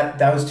 And that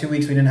was 2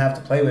 weeks we didn't have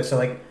to play with. So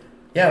like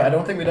Yeah, I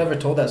don't think we'd ever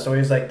told that story.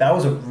 It's like that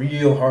was a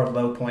real hard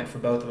low point for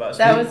both of us.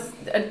 That was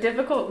a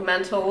difficult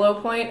mental low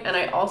point, and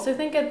I also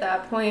think at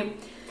that point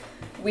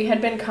we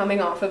had been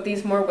coming off of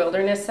these more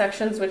wilderness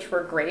sections, which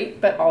were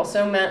great, but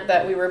also meant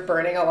that we were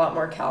burning a lot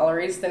more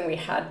calories than we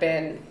had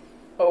been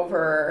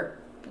over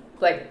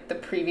like the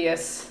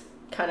previous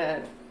kind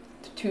of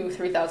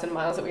 2,000-3,000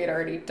 miles that we had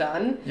already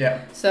done.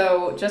 Yeah.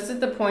 So just at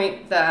the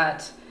point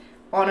that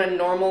on a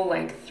normal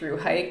length through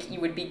hike,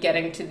 you would be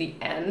getting to the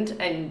end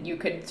and you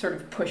could sort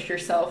of push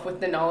yourself with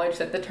the knowledge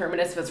that the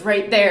terminus was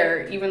right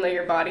there, even though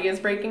your body is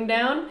breaking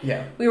down.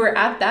 Yeah. We were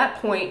at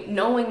that point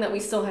knowing that we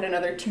still had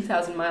another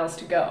 2,000 miles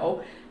to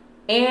go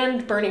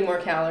and burning more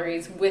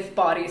calories with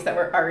bodies that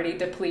were already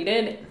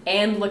depleted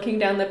and looking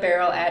down the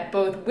barrel at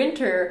both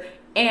winter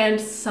and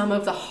some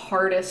of the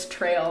hardest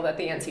trail that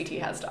the NCT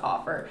has to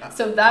offer.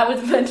 So that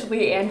was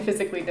mentally and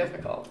physically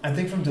difficult. I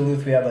think from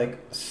Duluth we had like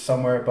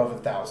somewhere above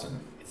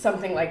 1,000.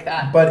 Something like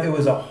that. But it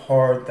was a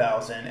hard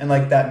 1,000. And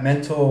like that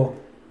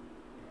mental,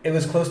 it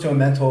was close to a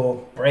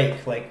mental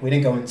break. Like we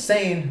didn't go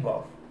insane.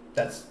 Well,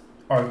 that's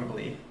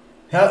arguably,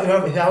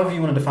 however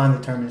you want to define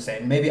the term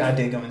insane. Maybe I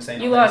did go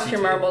insane. You lost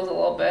your marbles a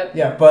little bit.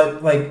 Yeah,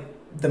 but like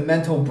the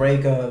mental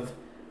break of,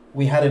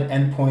 we had an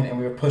end point and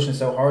we were pushing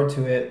so hard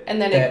to it. And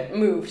then it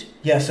moved.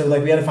 Yeah, so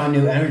like we had to find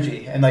new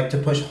energy and like to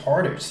push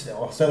harder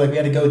still. So like we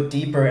had to go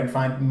deeper and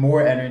find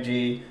more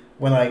energy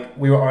when like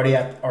we were already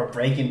at our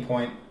breaking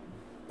point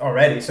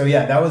already. So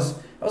yeah, that was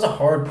a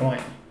hard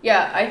point.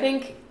 Yeah, I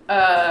think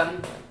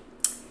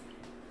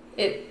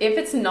if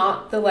it's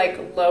not the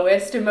like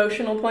lowest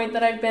emotional point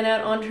that I've been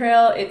at on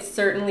trail, it's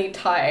certainly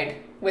tied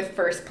with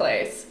first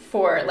place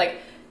for like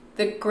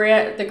the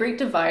Great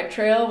Divide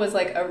Trail was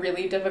like a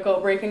really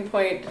difficult breaking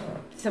point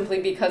simply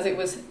because it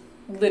was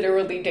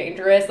literally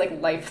dangerous,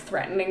 like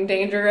life-threatening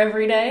danger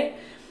every day.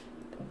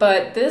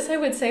 But this, I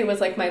would say,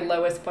 was like my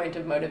lowest point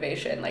of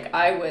motivation. Like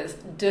I was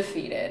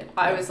defeated.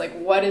 I was like,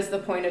 what is the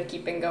point of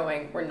keeping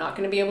going? We're not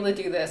going to be able to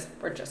do this.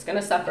 We're just going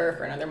to suffer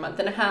for another month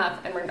and a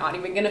half and we're not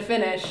even going to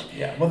finish.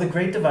 Yeah, well, the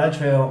Great Divide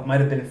Trail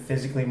might have been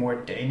physically more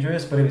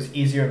dangerous, but it was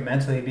easier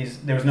mentally because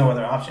there was no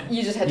other option.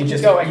 You just had to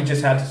keep going. You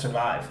just had to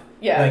survive.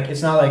 Yeah. Like,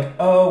 it's not like,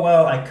 oh,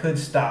 well, I could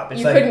stop. It's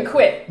you like, couldn't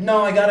quit.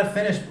 No, I gotta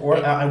finish or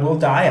I will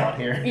die out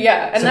here.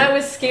 Yeah, and that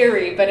was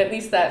scary, but at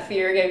least that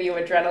fear gave you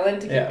adrenaline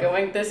to keep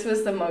going. This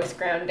was the most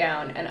ground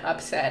down and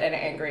upset and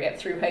angry at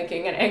through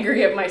hiking and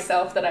angry at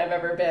myself that I've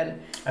ever been.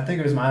 I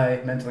think it was my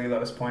mentally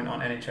lowest point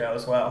on any trail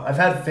as well. I've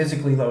had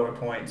physically lower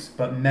points,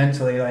 but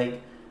mentally,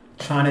 like,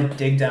 trying to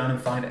dig down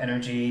and find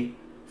energy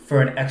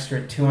for an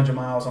extra 200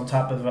 miles on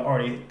top of an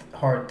already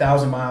hard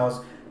 1,000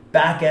 miles,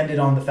 back-ended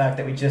on the fact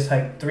that we just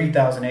hiked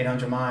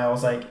 3,800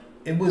 miles. Like,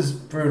 it was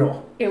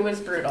brutal. It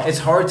was brutal. It's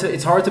hard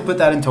to put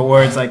that into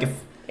words. Like, if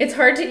it's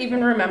hard to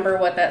even remember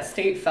what that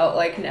state felt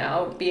like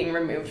now, being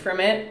removed from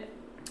it.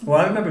 Well,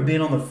 I remember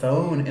being on the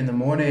phone in the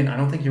morning. I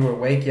don't think you were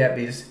awake yet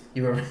because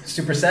you were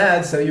super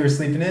sad, so you were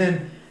sleeping in.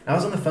 And I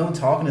was on the phone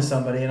talking to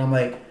somebody, and I'm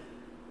like,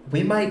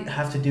 we might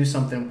have to do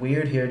something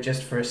weird here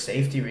just for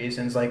safety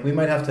reasons. Like, we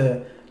might have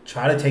to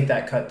try to take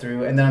that cut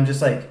through. And then I'm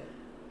just like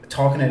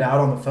talking it out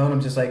on the phone.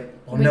 I'm just like,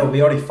 well, no,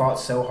 we already fought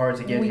so hard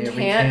to get here. We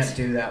can't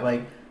do that.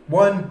 Like,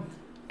 one,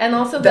 and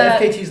also the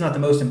FKT is not the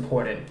most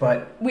important,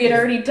 but we had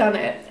already done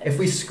it. If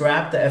we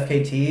scrapped the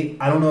FKT,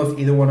 I don't know if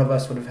either one of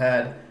us would have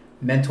had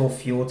mental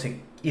fuel to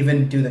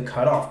even do the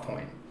cutoff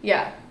point.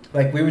 Yeah.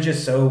 Like, we were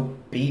just so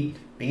beat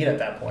at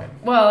that point.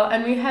 Well,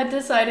 and we had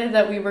decided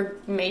that we were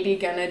maybe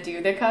gonna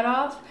do the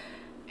cutoff.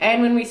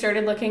 And when we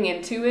started looking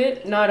into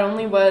it, not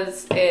only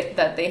was it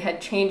that they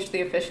had changed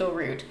the official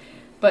route,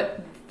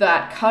 but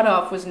that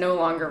cutoff was no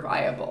longer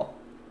viable.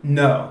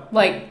 No.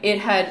 Like, it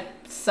had,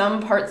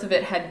 some parts of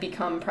it had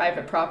become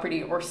private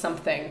property or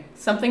something.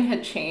 Something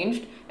had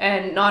changed,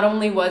 and not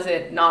only was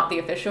it not the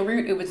official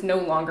route, it was no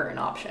longer an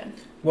option.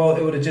 Well,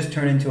 it would have just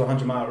turned into a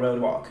 100-mile road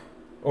walk.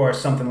 Or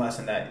something less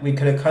than that. We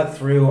could have cut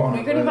through on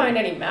We couldn't find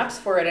any maps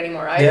for it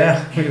anymore either.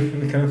 Yeah,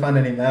 we couldn't find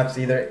any maps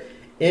either.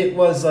 It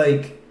was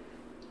like,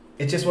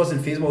 it just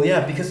wasn't feasible.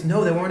 Yeah, because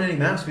no, there weren't any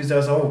maps because that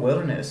was all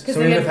wilderness. So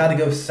we would have had to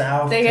go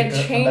south. They had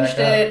changed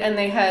it and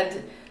they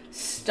had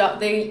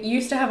they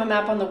used to have a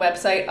map on the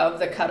website of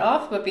the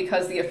cutoff, but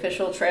because the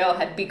official trail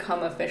had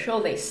become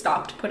official, they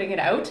stopped putting it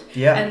out.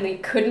 Yeah. And they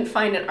couldn't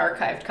find an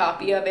archived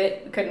copy of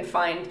it. Couldn't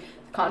find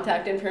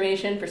contact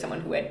information for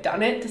someone who had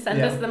done it to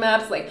send us the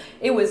maps. Like,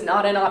 it was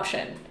not an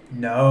option.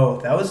 No,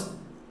 that was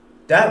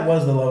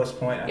the lowest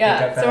point. I think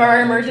I've had so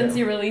our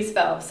emergency release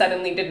valve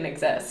suddenly didn't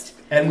exist.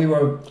 And we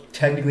were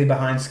technically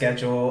behind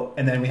schedule,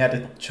 and then we had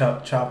to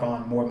chop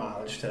on more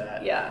mileage to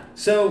that. Yeah.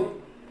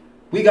 So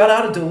we got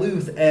out of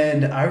Duluth,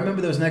 and I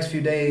remember those next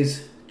few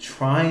days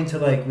trying to,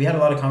 like, we had a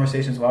lot of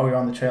conversations while we were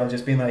on the trail,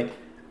 just being like,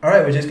 all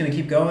right, we're just going to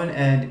keep going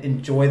and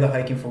enjoy the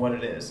hiking for what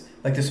it is.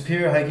 Like, the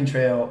Superior Hiking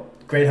Trail,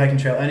 great hiking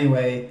trail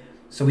anyway,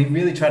 so we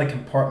really try to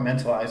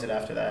compartmentalize it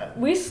after that.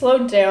 We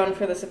slowed down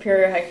for the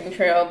Superior Hiking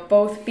Trail,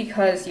 both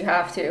because you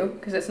have to,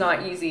 because it's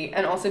not easy,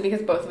 and also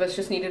because both of us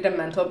just needed a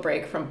mental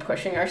break from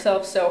pushing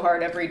ourselves so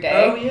hard every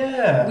day. Oh,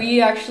 yeah.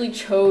 We actually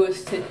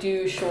chose to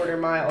do shorter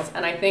miles,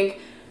 and I think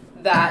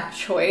that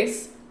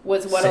choice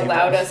was what Saved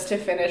allowed us. us to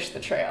finish the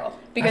trail.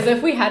 Because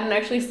if we hadn't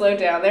actually slowed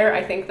down there,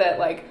 I think that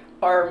like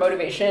our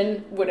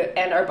motivation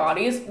and our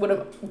bodies would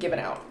have given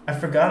out. I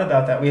forgot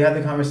about that. We had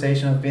the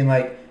conversation of being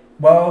like,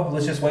 well,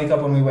 let's just wake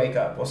up when we wake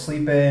up. We'll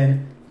sleep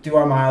in, do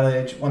our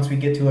mileage. Once we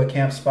get to a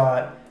camp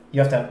spot,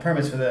 you have to have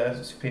permits for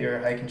the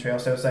Superior Hiking Trail.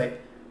 So it's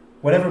like,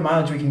 whatever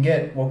mileage we can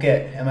get, we'll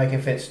get. And like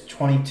if it's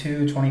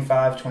 22,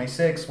 25,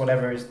 26,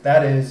 whatever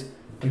that is,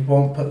 we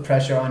won't put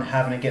pressure on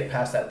having to get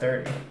past that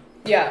 30.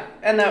 Yeah,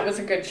 and that was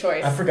a good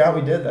choice. I forgot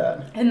we did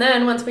that. And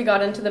then once we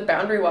got into the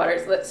Boundary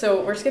Waters,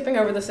 so we're skipping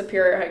over the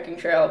Superior Hiking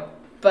Trail,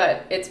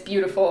 but it's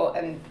beautiful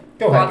and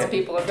lots of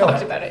people have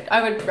talked about it.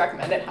 I would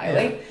recommend it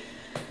highly.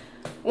 Yeah.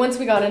 Once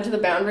we got into the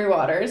Boundary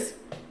Waters,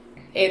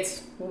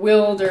 it's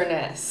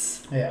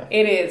wilderness. Yeah.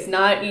 It is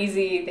not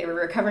easy. They were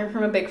recovering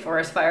from a big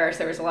forest fire, so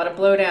there was a lot of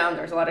blowdown,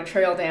 there was a lot of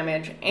trail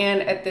damage,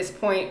 and at this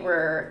point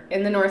we're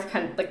in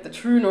the the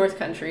true North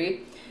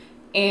Country,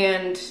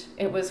 and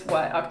it was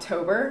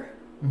October?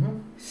 Mm-hmm.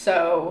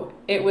 So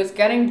it was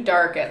getting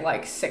dark at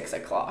like 6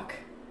 o'clock.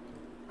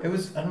 It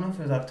was, I don't know if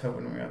it was October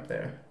when we were up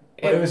there,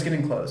 but it was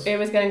getting close. It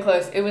was getting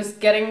close. It was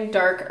getting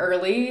dark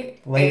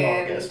early. Late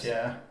August,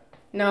 yeah.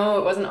 No,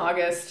 it wasn't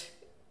August.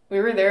 We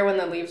were there when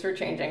the leaves were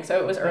changing, so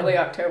it was early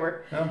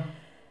October.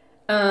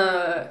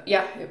 Oh.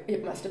 Yeah,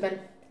 it must have been.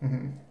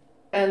 Mm-hmm.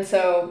 And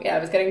so, yeah,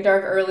 it was getting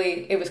dark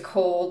early. It was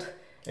cold.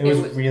 It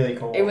was really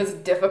cold. It was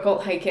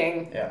difficult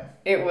hiking. Yeah.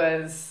 It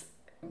was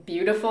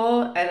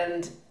beautiful,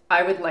 and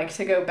I would like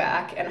to go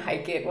back and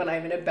hike it when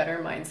I'm in a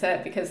better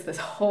mindset, because this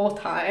whole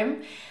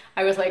time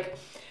I was like,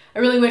 I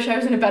really wish I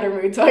was in a better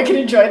mood so I could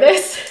enjoy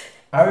this.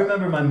 I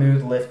remember my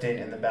mood lifting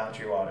in the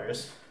Boundary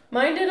Waters.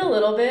 Mine did a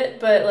little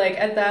bit, but like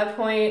at that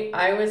point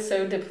I was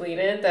so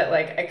depleted that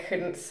like I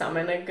couldn't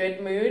summon a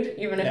good mood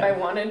even if I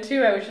wanted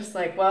to. I was just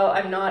like, well,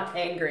 I'm not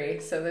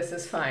angry, so this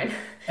is fine.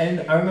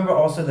 And I remember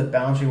also the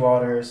Boundary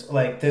Waters,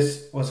 like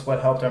this was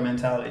what helped our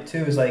mentality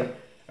too, is like,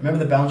 I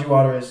remember the Boundary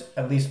Waters,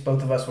 at least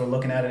both of us were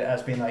looking at it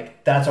as being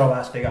like, that's our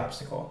last big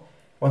obstacle.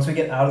 Once we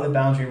get out of the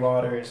Boundary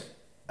Waters,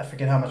 I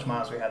forget how much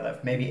miles we had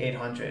left, maybe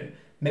 800,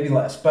 maybe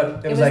less,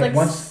 but it was like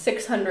once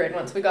 600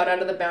 once we got out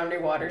of the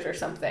Boundary Waters or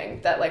something.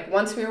 That like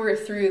once we were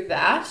through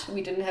that,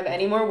 we didn't have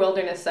any more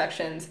wilderness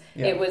sections.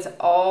 Yeah. It was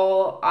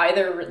all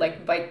either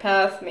like bike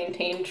path,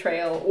 maintained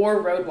trail,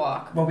 or road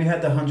walk. Well, we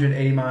had the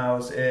 180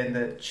 miles in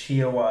the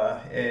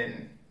Chippewa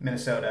in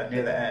Minnesota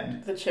near the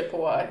end. The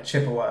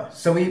Chippewa.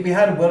 So we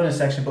had a wilderness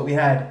section, but we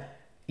had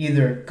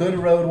either good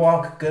road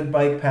walk, good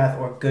bike path,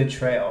 or good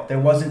trail. There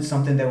wasn't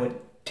something that would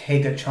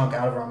take a chunk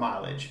out of our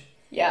mileage.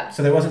 Yeah.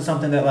 So there wasn't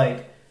something that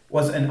like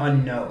was an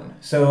unknown.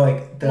 So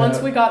like once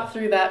we got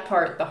through that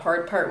part, the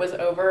hard part was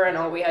over, and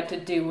all we had to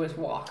do was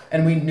walk.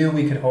 And we knew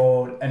we could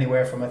hold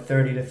anywhere from a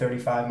 30 to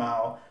 35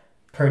 mile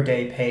per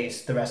day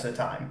pace the rest of the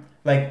time.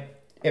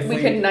 Like if we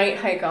could night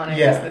hike on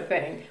it was the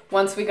thing.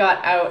 Once we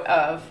got out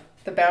of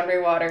the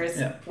Boundary Waters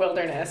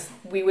wilderness,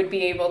 we would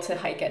be able to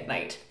hike at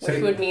night,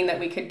 which would mean that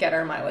we could get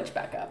our mileage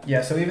back up.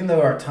 Yeah, so even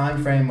though our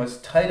time frame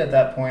was tight at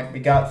that point, we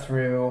got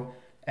through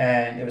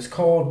and it was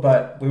cold,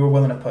 but we were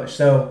willing to push.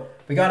 So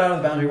we got out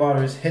of the Boundary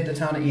Waters, hit the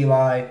town of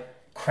Ely,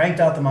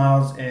 cranked out the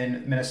miles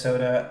in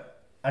Minnesota.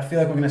 I feel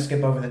like we're going to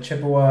skip over the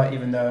Chippewa,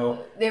 even though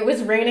it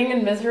was raining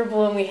and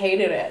miserable and we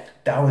hated it.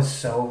 That was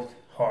so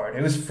hard.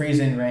 It was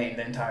freezing rain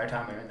the entire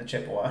time we were in the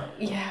Chippewa.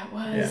 Yeah, it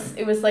was.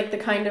 Yeah. It was like the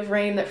kind of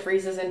rain that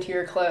freezes into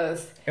your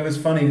clothes. It was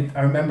funny.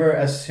 I remember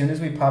as soon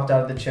as we popped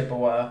out of the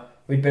Chippewa,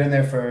 we'd been in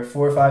there for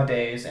 4 or 5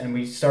 days, and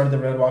we started the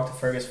road walk to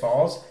Fergus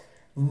Falls.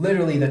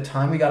 Literally, the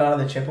time we got out of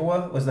the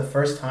Chippewa was the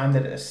first time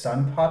that the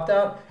sun popped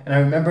out, and I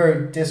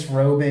remember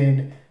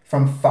disrobing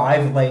from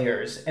 5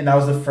 layers, and that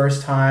was the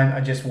first time I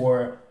just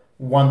wore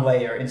 1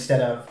 layer instead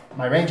of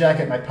my rain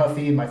jacket, my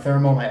puffy, my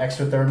thermal, my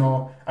extra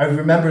thermal. I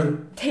remember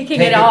taking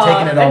it all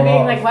and being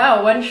off. Like,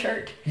 wow, 1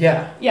 shirt.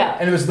 Yeah. Yeah.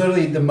 And it was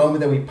literally the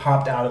moment that we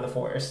popped out of the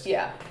forest.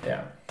 Yeah.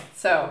 Yeah.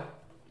 So.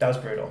 That was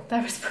brutal.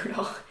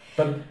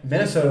 But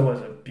Minnesota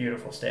was a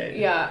beautiful state.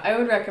 Yeah, I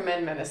would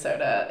recommend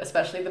Minnesota,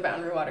 especially the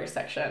Boundary Waters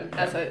section,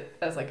 as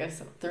like a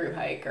through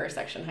hike or a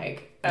section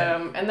hike.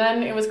 And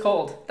then it was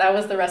cold. That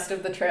was the rest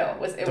of the trail.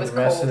 The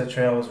rest of the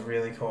trail was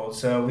really cold.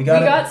 So we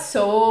got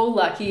so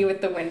lucky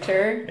with the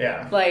winter.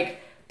 Yeah.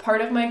 Like,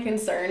 part of my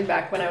concern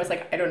back when I was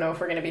like, I don't know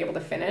if we're going to be able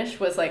to finish,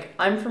 was like,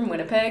 I'm from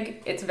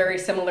Winnipeg. It's very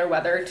similar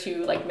weather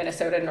to like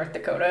Minnesota and North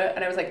Dakota.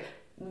 And I was like,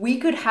 we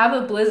could have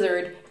a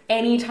blizzard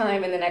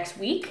anytime in the next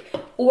week,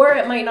 or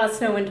it might not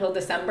snow until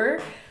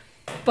December.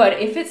 But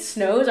if it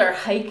snows, our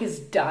hike is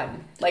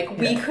done. Like,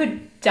 we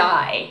could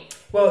die.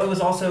 Well, it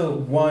was also,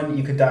 1,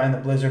 you could die in the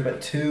blizzard,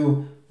 but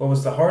 2, what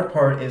was the hard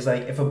part is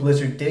like, if a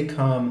blizzard did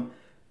come,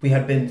 we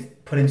had been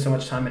putting so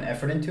much time and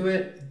effort into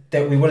it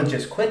that we wouldn't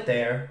just quit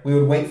there. We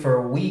would wait for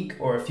a week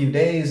or a few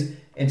days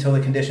until the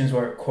conditions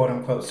were quote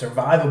unquote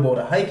survivable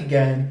to hike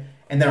again,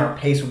 and then our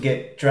pace would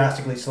get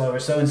drastically slower.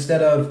 So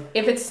instead of...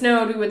 If it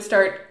snowed,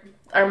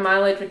 our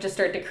mileage would just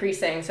start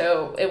decreasing,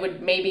 so it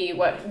would maybe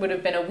what would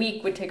have been a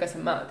week would take us a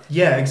month.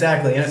 Yeah,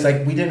 exactly. And it's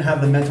like we didn't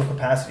have the mental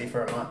capacity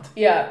for a month.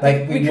 Yeah.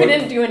 Like we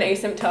couldn't do an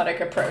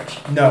asymptotic approach.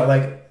 No,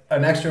 like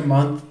an extra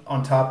month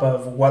on top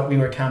of what we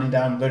were counting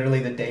down, literally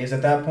the days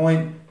at that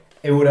point,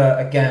 it would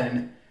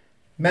again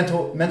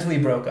mentally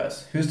broke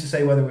us. Who's to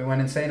say whether we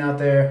went insane out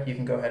there? You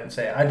can go ahead and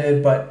say I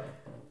did, but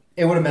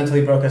it would have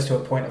mentally broke us to a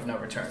point of no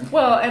return.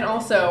 Well, and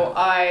also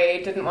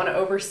I didn't want to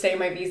overstay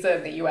my visa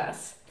in the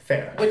U.S.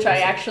 Fair. Which I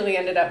actually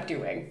ended up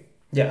doing.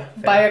 Yeah.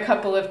 Fair. By a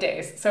couple of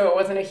days. So it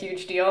wasn't a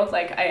huge deal.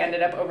 Like, I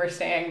ended up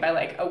overstaying by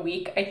like a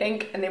week, I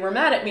think, and they were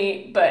mad at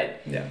me,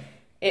 but yeah.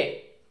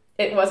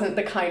 It wasn't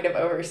the kind of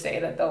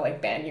overstay that they'll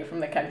like ban you from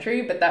the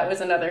country, but that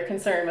was another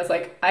concern, was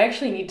like, I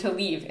actually need to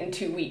leave in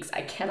 2 weeks.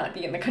 I cannot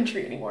be in the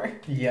country anymore.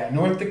 Yeah,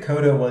 North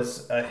Dakota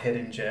was a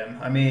hidden gem.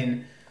 I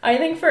mean, I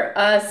think for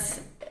us,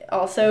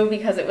 also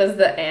because it was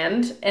the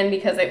end and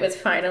because it was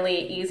finally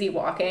easy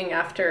walking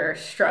after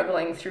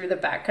struggling through the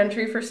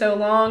backcountry for so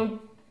long,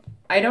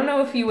 I don't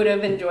know if you would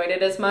have enjoyed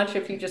it as much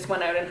if you just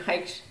went out and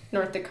hiked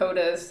North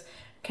Dakota's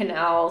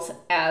canals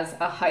as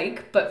a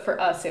hike, but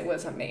for us it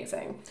was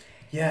amazing.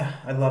 Yeah,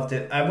 I loved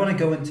it. I want to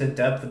go into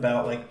depth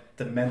about like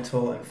the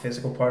mental and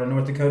physical part of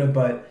North Dakota,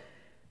 but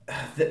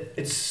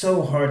it's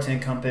so hard to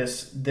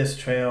encompass this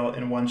trail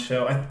in one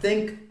show. I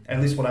think,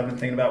 at least what I've been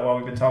thinking about while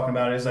we've been talking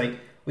about it, is like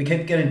we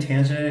kept getting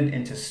tangented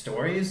into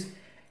stories.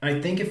 And I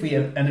think if we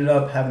had ended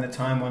up having the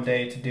time one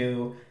day to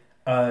do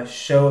a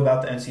show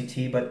about the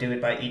NCT, but do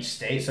it by each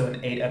state, so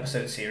an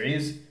 8-episode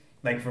series,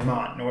 like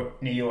Vermont,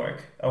 New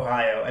York,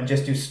 Ohio, and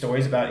just do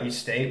stories about each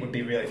state would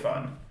be really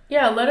fun.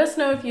 Yeah, let us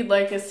know if you'd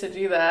like us to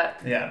do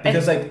that. Yeah,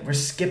 because like we're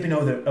skipping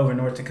over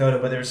North Dakota,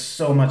 but there's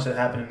so much that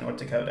happened in North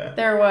Dakota.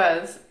 There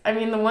was. I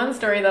mean, the one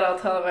story that I'll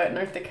tell about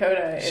North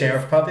Dakota is...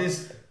 Sheriff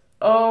puppies?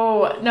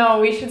 Oh, no,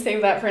 we should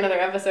save that for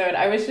another episode.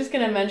 I was just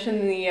going to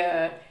mention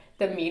the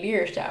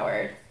meteor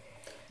shower.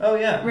 Oh,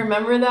 yeah.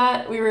 Remember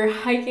that? We were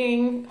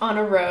hiking on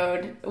a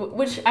road,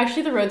 which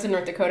actually the roads in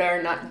North Dakota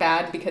are not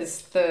bad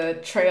because the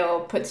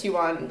trail puts you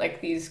on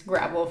like these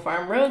gravel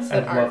farm roads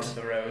that I love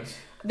the roads.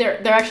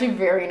 They're actually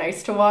very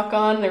nice to walk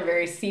on. They're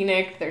very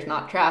scenic. There's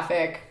not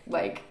traffic.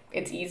 Like,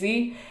 it's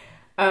easy.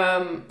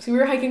 So we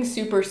were hiking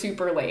super,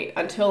 super late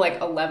until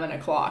like 11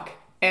 o'clock.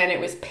 And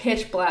it was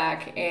pitch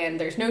black and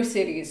there's no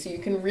cities. So you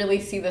can really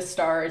see the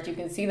stars. You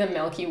can see the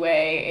Milky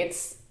Way.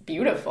 It's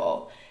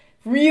beautiful.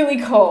 Really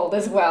cold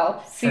as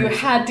well. So you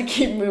had to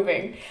keep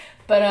moving.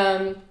 But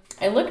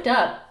I looked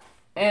up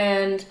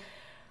and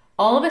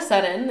all of a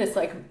sudden this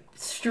like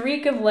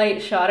streak of light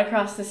shot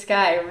across the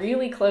sky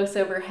really close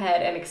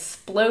overhead and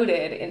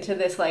exploded into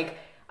this like,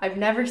 I've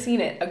never seen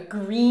it, a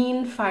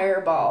green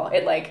fireball.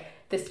 It like,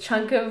 this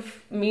chunk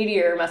of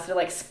meteor must have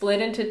like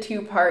split into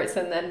 2 parts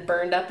and then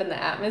burned up in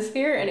the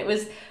atmosphere, and it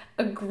was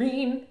a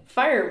green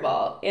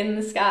fireball in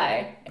the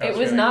sky. It was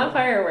really not cool.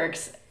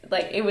 Fireworks.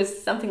 Like, it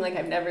was something like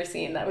I've never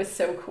seen. That was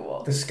so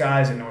cool. The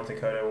skies in North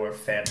Dakota were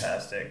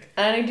fantastic.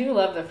 And I do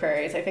love the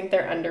prairies. I think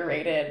they're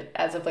underrated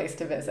as a place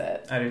to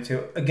visit. I do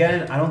too.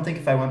 Again, I don't think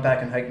if I went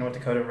back and hiked North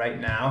Dakota right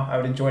now, I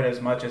would enjoy it as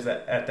much as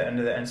at the end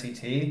of the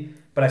NCT,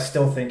 but I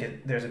still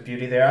think there's a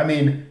beauty there. I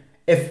mean,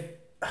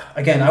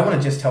 again, I want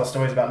to just tell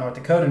stories about North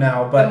Dakota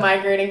now, but... The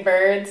migrating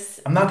birds.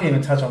 I'm not going to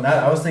even touch on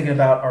that. I was thinking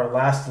about our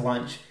last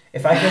lunch.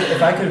 If I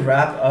could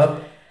wrap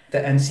up the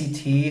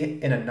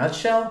NCT in a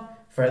nutshell,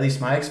 for at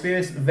least my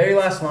experience, the very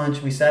last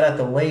lunch, we sat at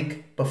the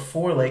lake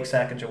before Lake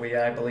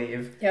Sacagawea, I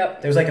believe.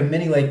 Yep. There was like a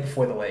mini lake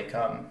before the lake.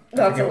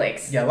 Lots of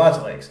lakes. Yeah, lots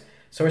of lakes.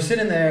 So we're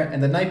sitting there,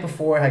 and the night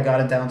before had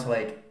gotten down to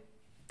like,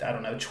 I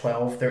don't know,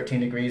 12,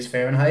 13 degrees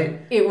Fahrenheit.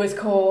 It was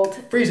cold.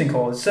 Freezing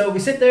cold. So we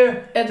sit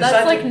there. And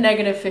that's like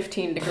negative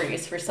 15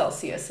 degrees for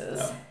Celsiuses.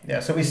 Oh, yeah,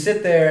 so we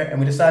sit there, and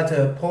we decide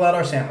to pull out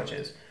our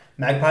sandwiches.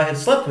 Magpie had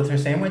slept with her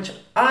sandwich.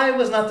 I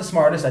was not the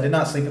smartest. I did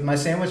not sleep with my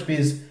sandwich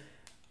because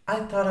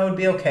I thought I would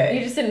be okay.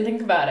 You just didn't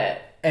think about it.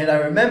 And I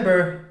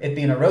remember it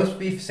being a roast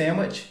beef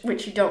sandwich.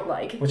 Which you don't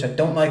like. Which I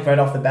don't like right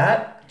off the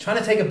bat. Trying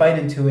to take a bite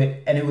into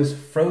it, and it was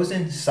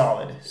frozen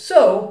solid.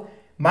 So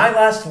my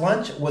last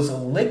lunch was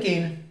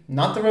licking,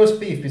 not the roast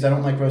beef, because I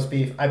don't like roast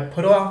beef. I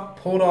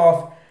pulled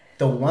off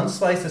the one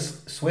slice of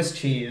Swiss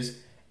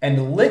cheese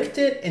and licked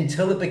it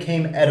until it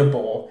became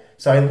edible.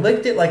 So I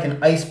licked it like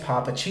an ice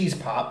pop, a cheese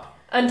pop.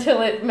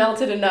 Until it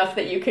melted enough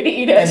that you could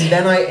eat it. And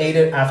then I ate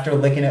it after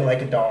licking it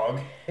like a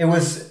dog. It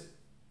was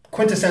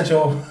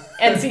quintessential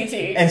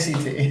NCT.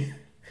 NCT.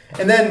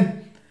 And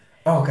then,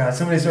 oh God,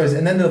 so many stories.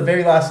 And then the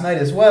very last night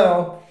as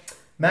well,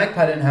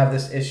 Magpie didn't have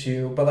this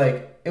issue, but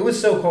like it was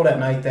so cold at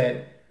night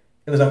that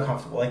it was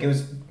uncomfortable. Like it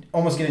was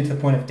almost getting to the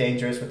point of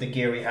dangerous with the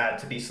gear we had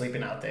to be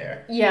sleeping out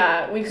there.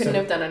 Yeah, we couldn't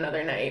have done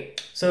another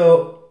night.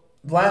 So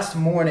last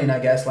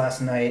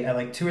night at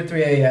like 2 or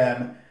 3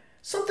 a.m.,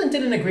 something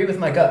didn't agree with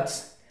my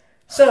guts.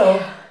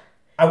 So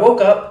I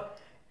woke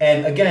up,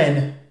 and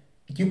again,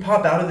 you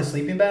pop out of the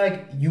sleeping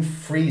bag, you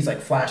freeze,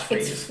 like flash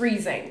freeze. It's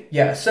freezing.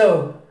 Yeah,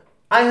 so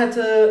I had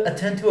to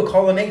attend to a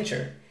call of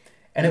nature.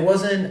 And it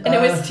wasn't... And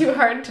it was too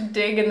hard to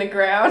dig in the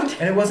ground.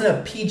 And it wasn't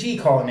a PG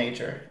call of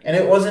nature. And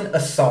it wasn't a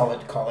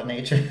solid call of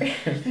nature.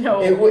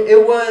 No.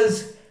 It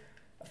was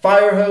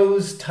fire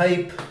hose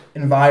type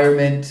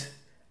environment.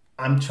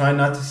 I'm trying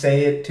not to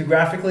say it too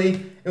graphically.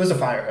 It was a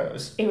fire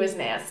hose. It was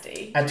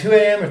nasty. At 2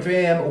 a.m. or 3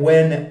 a.m.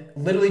 when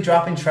literally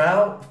dropping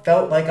trout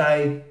felt like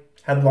I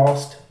had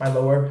lost my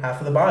lower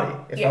half of the body.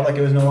 It felt like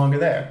it was no longer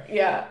there.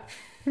 Yeah.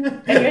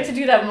 And you had to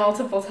do that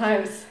multiple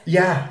times.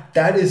 Yeah,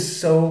 that is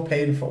so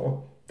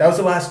painful. That was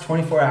the last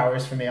 24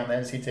 hours for me on the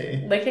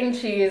NCT. Licking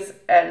cheese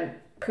and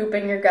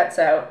pooping your guts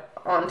out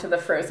onto the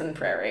frozen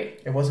prairie.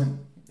 It was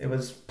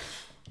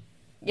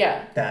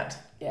Yeah. that.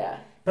 Yeah.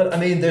 But I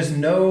mean,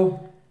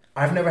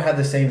 I've never had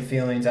the same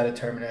feelings at a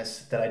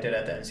terminus that I did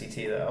at the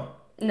NCT though.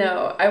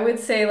 No, I would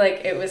say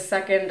like it was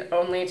second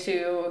only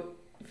to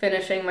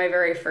finishing my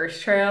very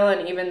first trail,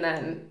 and even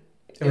then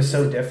it was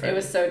so different. It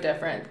was so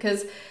different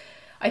because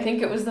I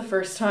think it was the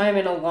first time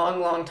in a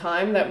long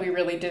time that we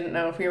really didn't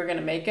know if we were going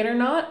to make it or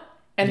not.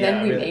 And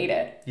then we made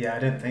it. Yeah, I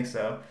didn't think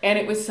so. And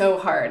it was so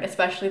hard,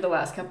 especially the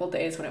last couple of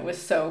days when it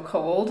was so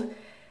cold.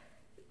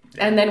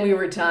 And then we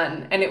were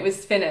done and it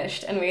was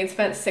finished. And we had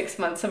spent 6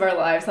 months of our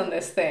lives on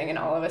this thing. And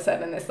all of a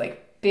sudden this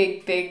like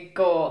big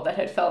goal that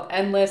had felt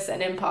endless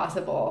and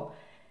impossible.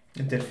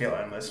 It did feel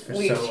endless for so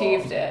long. We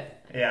achieved it.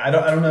 Yeah, I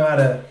don't know how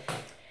to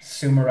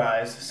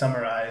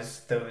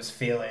summarize those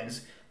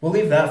feelings. We'll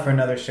leave that for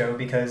another show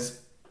because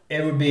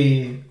it would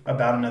be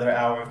about another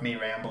hour of me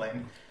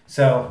rambling.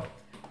 So,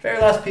 very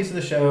last piece of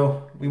the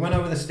show, we went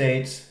over the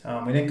states.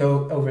 We didn't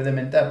go over them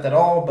in depth at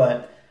all,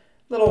 but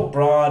little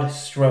broad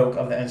stroke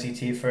of the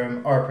NCT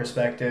from our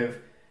perspective.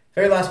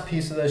 Very last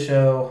piece of the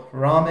show,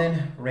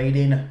 ramen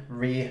rating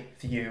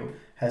review.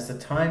 Has the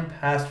time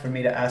passed for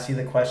me to ask you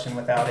the question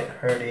without it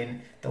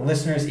hurting the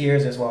listeners'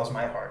 ears as well as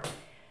my heart?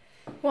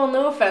 Well,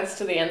 no offense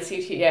to the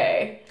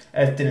NCTA.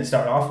 It didn't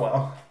start off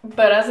well.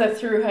 But as a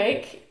through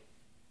hike,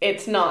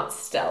 it's not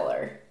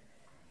stellar.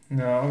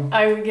 No.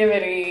 I would give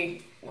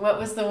it what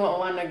was the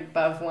one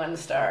above 1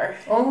 star?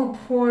 Oh,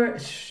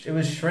 it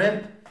was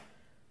shrimp.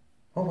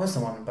 What was the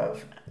one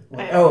above?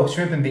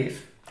 Shrimp and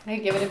beef.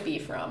 I'd give it a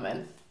beef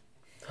ramen.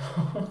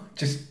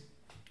 Just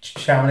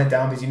chowing it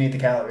down because you need the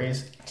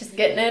calories. Just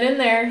getting it in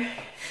there.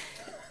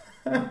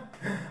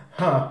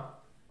 Huh.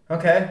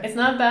 Okay. It's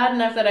not bad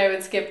enough that I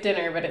would skip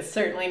dinner, but it's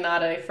certainly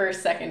not a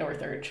first, second, or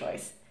third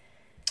choice.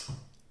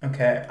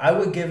 Okay. I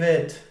would give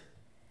it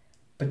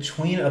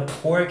between a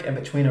pork and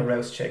between a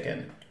roast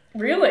chicken.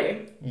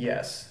 Really?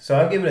 Yes. So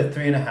I'll give it a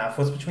 3.5.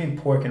 What's between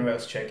pork and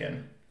roast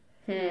chicken?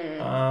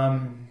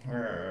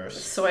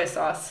 Soy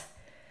sauce.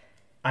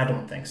 I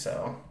don't think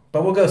so.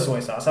 But we'll go soy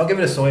sauce. I'll give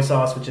it a soy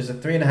sauce, which is a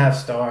 3.5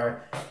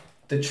 star.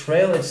 The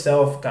trail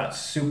itself got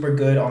super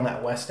good on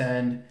that west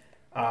end.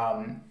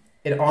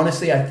 It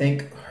honestly, I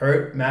think,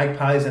 hurt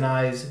Magpies and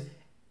I's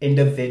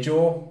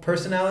individual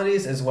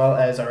personalities as well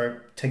as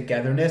our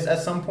togetherness at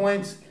some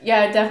points.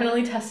 Yeah, it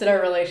definitely tested our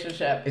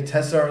relationship. It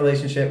tested our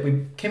relationship.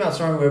 We came out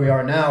stronger where we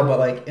are now, but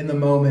like in the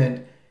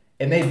moment,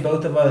 it made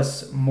both of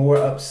us more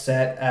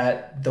upset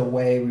at the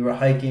way we were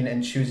hiking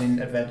and choosing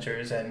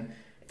adventures. And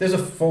there's a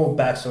full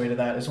backstory to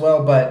that as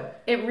well,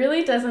 but it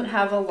really doesn't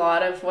have a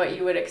lot of what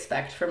you would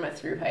expect from a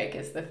through hike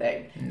is the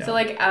thing. No. So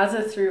like as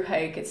a through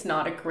hike, it's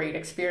not a great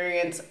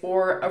experience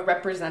or a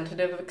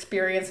representative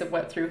experience of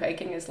what through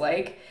hiking is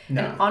like.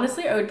 No. And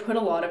honestly, I would put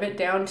a lot of it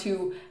down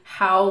to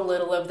how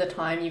little of the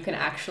time you can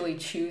actually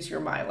choose your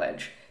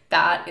mileage.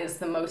 That is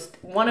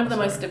one of the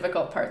most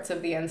difficult parts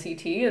of the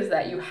NCT is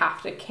that you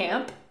have to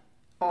camp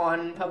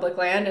on public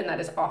land, and that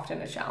is often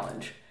a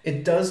challenge.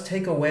 It does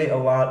take away a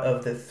lot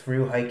of the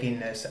through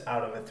hikingness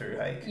out of a through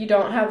hike. You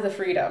don't have the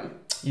freedom.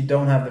 You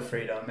don't have the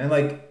freedom. And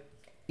like,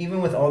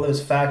 even with all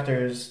those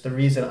factors, the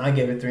reason I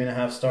gave it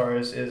 3.5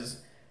 stars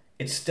is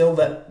it still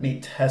let me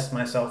test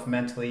myself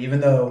mentally,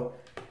 even though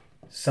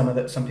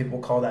some people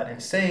call that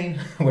insane,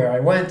 where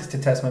I went to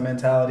test my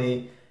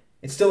mentality.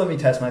 It still let me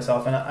test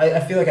myself, and I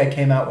feel like I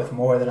came out with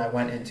more than I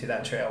went into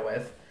that trail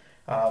with.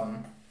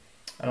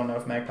 I don't know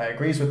if Magpie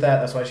agrees with that.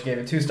 That's why she gave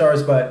it 2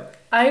 stars, but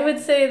I would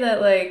say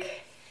that,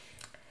 like,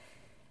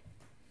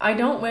 I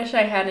don't wish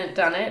I hadn't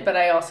done it, but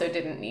I also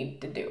didn't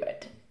need to do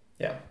it.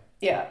 Yeah.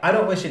 Yeah.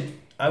 I wish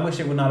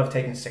it would not have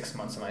taken 6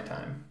 months of my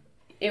time.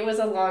 It was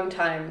a long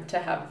time to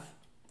have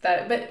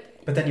that,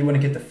 but then you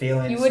wouldn't get the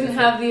feelings. You wouldn't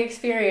have the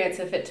experience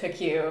if it took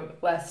you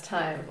less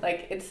time.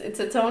 Like, it's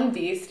its own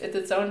beast. It's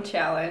its own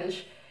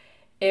challenge.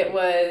 It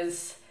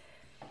was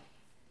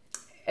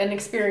an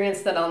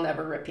experience that I'll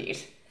never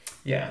repeat.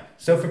 Yeah.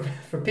 So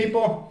for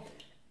people,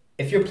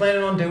 if you're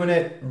planning on doing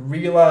it,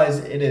 realize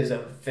it is a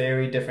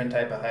very different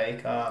type of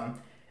hike.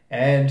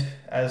 And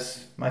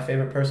as my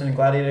favorite person in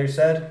Gladiator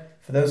said,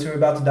 for those who are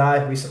about to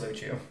die, we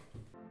salute you.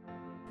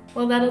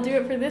 Well, that'll do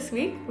it for this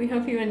week. We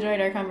hope you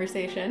enjoyed our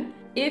conversation.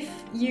 If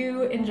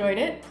you enjoyed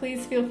it,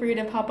 please feel free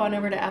to pop on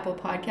over to Apple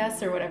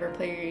Podcasts or whatever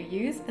player you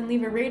use and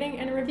leave a rating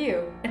and a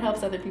review. It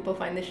helps other people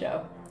find the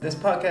show. This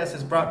podcast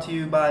is brought to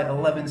you by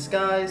 11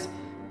 Skies,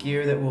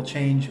 gear that will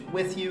change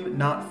with you,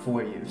 not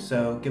for you.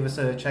 So give us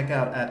a check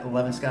out at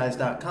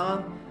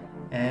 11skies.com,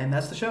 and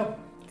that's the show.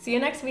 See you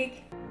next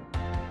week.